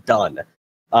and you're done.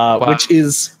 Which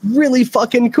is really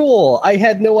fucking cool. I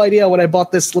had no idea when I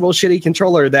bought this little shitty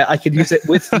controller that I could use it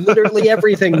with literally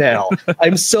everything now.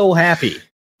 I'm so happy.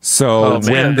 So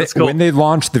when they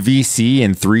launch the VC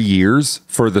in 3 years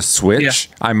for the Switch,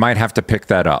 I might have to pick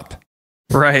that up.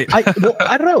 Right. I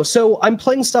don't know. So I'm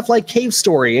playing stuff like Cave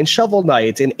Story and Shovel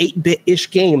Knight and 8-bit-ish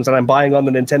games that I'm buying on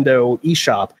the Nintendo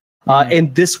eShop.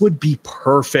 And this would be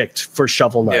perfect for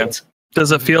Shovel Knight. Yeah.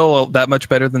 Does it feel that much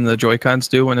better than the Joy-Cons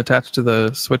do when attached to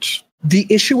the Switch? The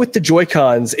issue with the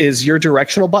Joy-Cons is your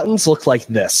directional buttons look like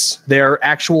this. They're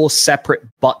actual separate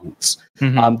buttons.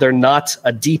 Mm-hmm. They're not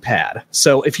a D-pad.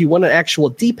 So if you want an actual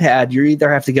D-pad, you either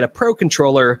have to get a Pro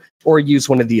controller or use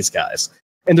one of these guys.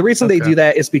 And the reason they do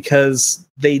that is because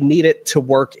they need it to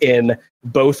work in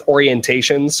both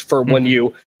orientations for when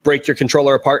you break your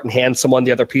controller apart and hand someone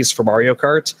the other piece for Mario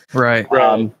Kart. Right.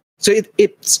 So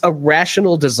it's a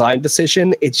rational design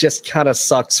decision. It just kind of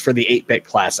sucks for the 8-bit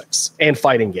classics and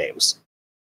fighting games.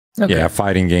 Okay. Yeah,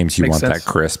 fighting games, you want that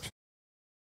crisp.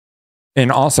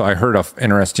 And also, I heard an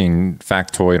interesting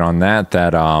factoid on that,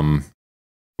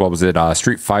 what was it?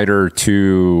 Street Fighter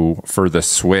 2 for the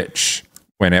Switch,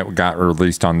 when it got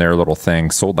released on their little thing,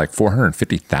 sold like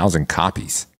 450,000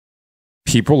 copies.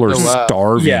 People are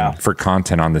starving for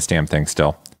content on this damn thing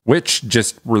still. Which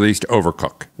just released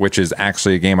Overcooked, which is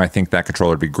actually a game I think that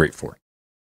controller would be great for.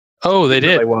 Oh, they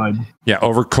did? Yeah,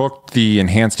 Overcooked, the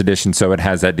enhanced edition, so it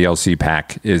has that DLC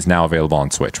pack, is now available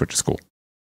on Switch, which is cool.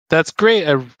 That's great.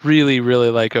 I really, really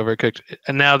like Overcooked.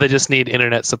 And now they just need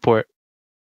internet support.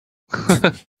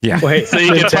 Yeah. Wait, so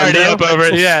you can party up over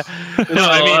it. Yeah. No,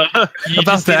 I mean,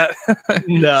 about that.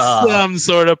 No. Some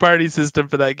sort of party system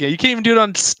for that game. You can't even do it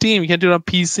on Steam. You can't do it on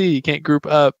PC. You can't group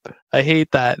up. I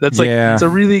hate that. That's like, it's a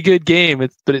really good game.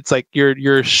 But it's like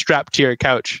you're strapped to your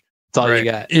couch. That's all you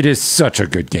got. It is such a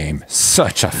good game.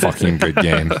 Such a fucking good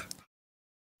game.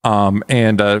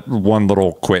 And one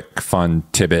little quick fun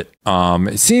tidbit.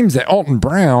 It seems that Alton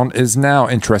Brown is now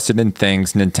interested in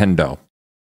things Nintendo.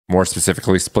 More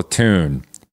specifically, Splatoon.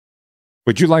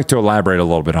 Would you like to elaborate a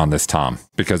little bit on this, Tom?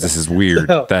 Because this is weird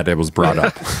that it was brought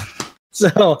up.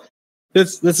 So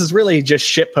this is really just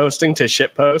shit posting to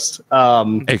shit post.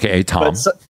 AKA Tom.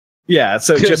 So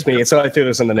just me. So I threw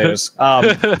this in the news.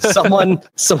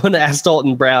 Someone asked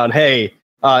Alton Brown, hey,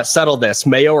 settle this,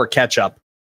 mayo or ketchup?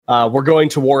 We're going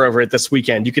to war over it this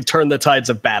weekend. You could turn the tides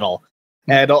of battle.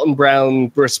 And Alton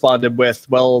Brown responded with,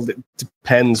 well, it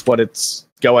depends what it's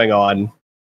going on.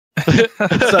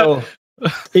 So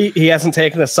he hasn't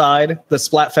taken a side. The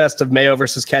Splatfest of mayo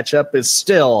versus ketchup is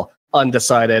still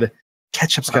undecided.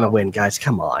 Ketchup's going to win, guys.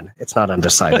 Come on. It's not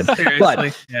undecided.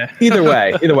 But either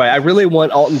way, I really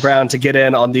want Alton Brown to get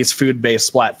in on these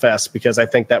food-based Splatfests because I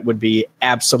think that would be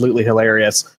absolutely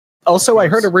hilarious. Also, I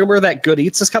heard a rumor that Good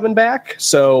Eats is coming back.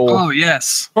 So,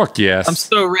 yes. Fuck yes. I'm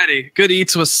so ready. Good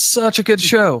Eats was such a good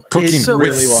show. Cooking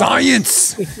with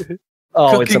science. It's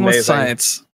amazing. With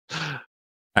science.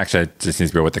 Actually, it just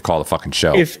needs to be what they call the fucking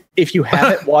show. If you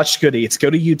haven't watched Good Eats, go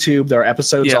to YouTube. There are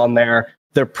episodes on there.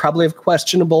 They're probably of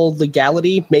questionable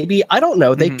legality. Maybe, I don't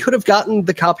know. They could have gotten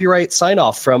the copyright sign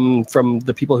off from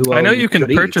the people who own I know you can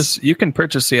Good purchase Eats. You can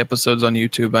purchase the episodes on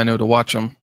YouTube. I know to watch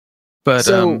them. But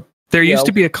there used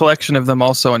to be a collection of them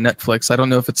also on Netflix. I don't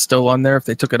know if it's still on there, if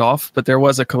they took it off, but there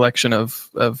was a collection of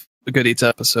the Good Eats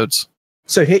episodes.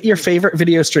 So hit your favorite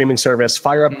video streaming service,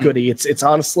 fire up Good Eats. It's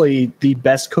honestly the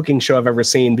best cooking show I've ever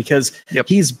seen because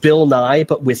he's Bill Nye,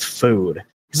 but with food.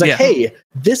 He's like, hey,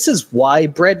 this is why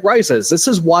bread rises. This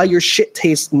is why your shit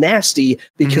tastes nasty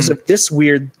because of this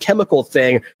weird chemical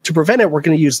thing. To prevent it, we're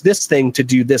going to use this thing to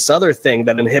do this other thing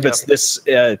that inhibits this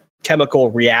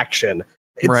chemical reaction.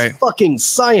 It's fucking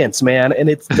science, man, and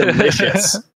it's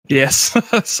delicious. Yes,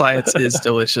 science is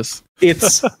delicious.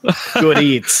 It's Good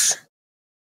Eats.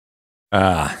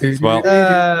 I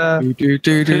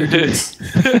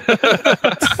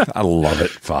love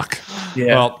it. Fuck.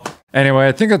 Yeah. Well, anyway,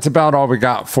 I think that's about all we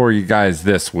got for you guys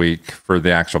this week for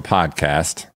the actual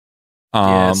podcast.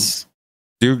 Yes.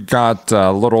 You got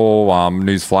a little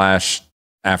news flash.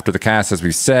 after the cast, as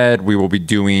we said, we will be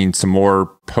doing some more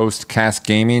post-cast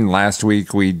gaming. Last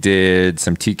week, we did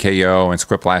some TKO and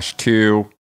Squiplash 2.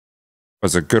 It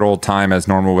was a good old time as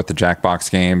normal with the Jackbox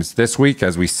games. This week,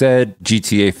 as we said,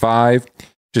 GTA 5.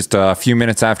 Just a few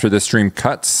minutes after the stream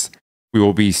cuts, we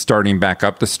will be starting back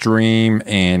up the stream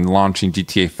and launching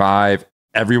GTA 5.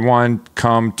 Everyone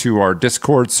come to our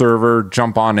Discord server,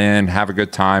 jump on in, have a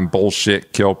good time,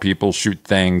 bullshit, kill people, shoot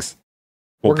things.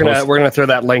 We're gonna throw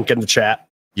that link in the chat.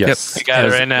 Yes. Yep, I got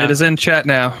it right now. It is in chat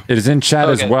now. It is in chat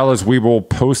as well as we will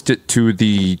post it to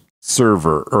the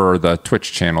server or the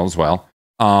Twitch channel as well.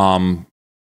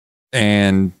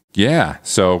 And yeah,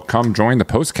 so come join the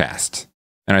postcast.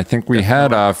 And I think we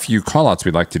had a few callouts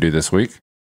we'd like to do this week.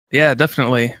 Yeah,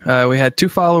 definitely. We had 2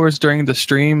 followers during the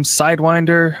stream.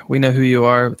 Sidewinder, we know who you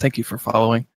are. Thank you for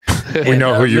following. We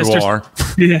know who you are.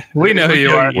 Yeah, we know who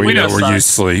you are. We know where you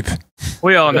sleep.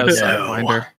 We all know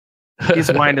Sidewinder.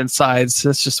 He's winding sides.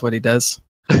 That's just what he does.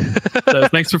 So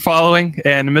thanks for following.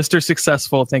 And Mr.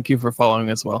 Successful, thank you for following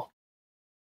as well.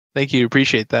 Thank you.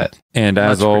 Appreciate that. And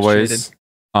as always,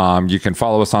 you can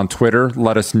follow us on Twitter.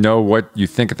 Let us know what you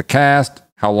think of the cast.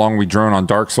 How long we drone on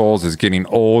Dark Souls is getting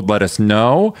old. Let us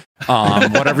know.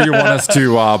 Whatever you want us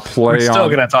to play on. We're still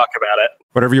going to talk about it.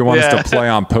 Whatever you want us to play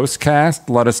on Postcast,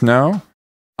 let us know.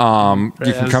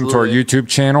 You can come to our YouTube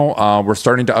channel. We're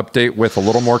starting to update with a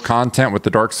little more content with the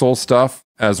Dark Souls stuff,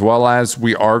 as well as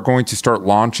we are going to start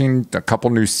launching a couple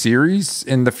new series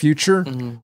in the future.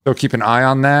 So keep an eye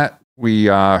on that. We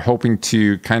are hoping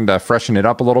to kind of freshen it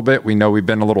up a little bit. We know we've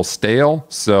been a little stale,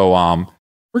 so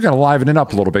we're going to liven it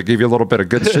up a little bit, give you a little bit of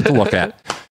good shit to look at.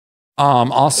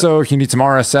 Also, if you need some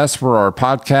RSS for our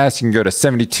podcast, you can go to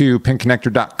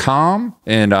 72pinconnector.com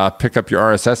and pick up your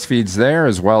RSS feeds there,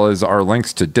 as well as our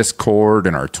links to Discord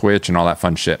and our Twitch and all that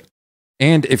fun shit.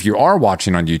 And if you are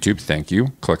watching on YouTube, thank you.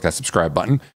 Click that subscribe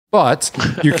button. But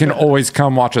you can always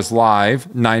come watch us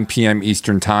live, 9 p.m.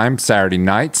 Eastern Time, Saturday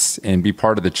nights, and be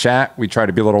part of the chat. We try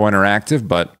to be a little interactive,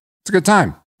 but it's a good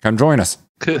time. Come join us.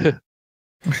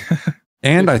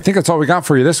 And I think that's all we got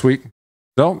for you this week.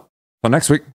 So, until next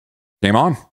week. Game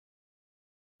on.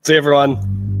 See you,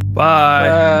 everyone.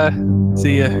 Bye.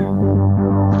 See ya.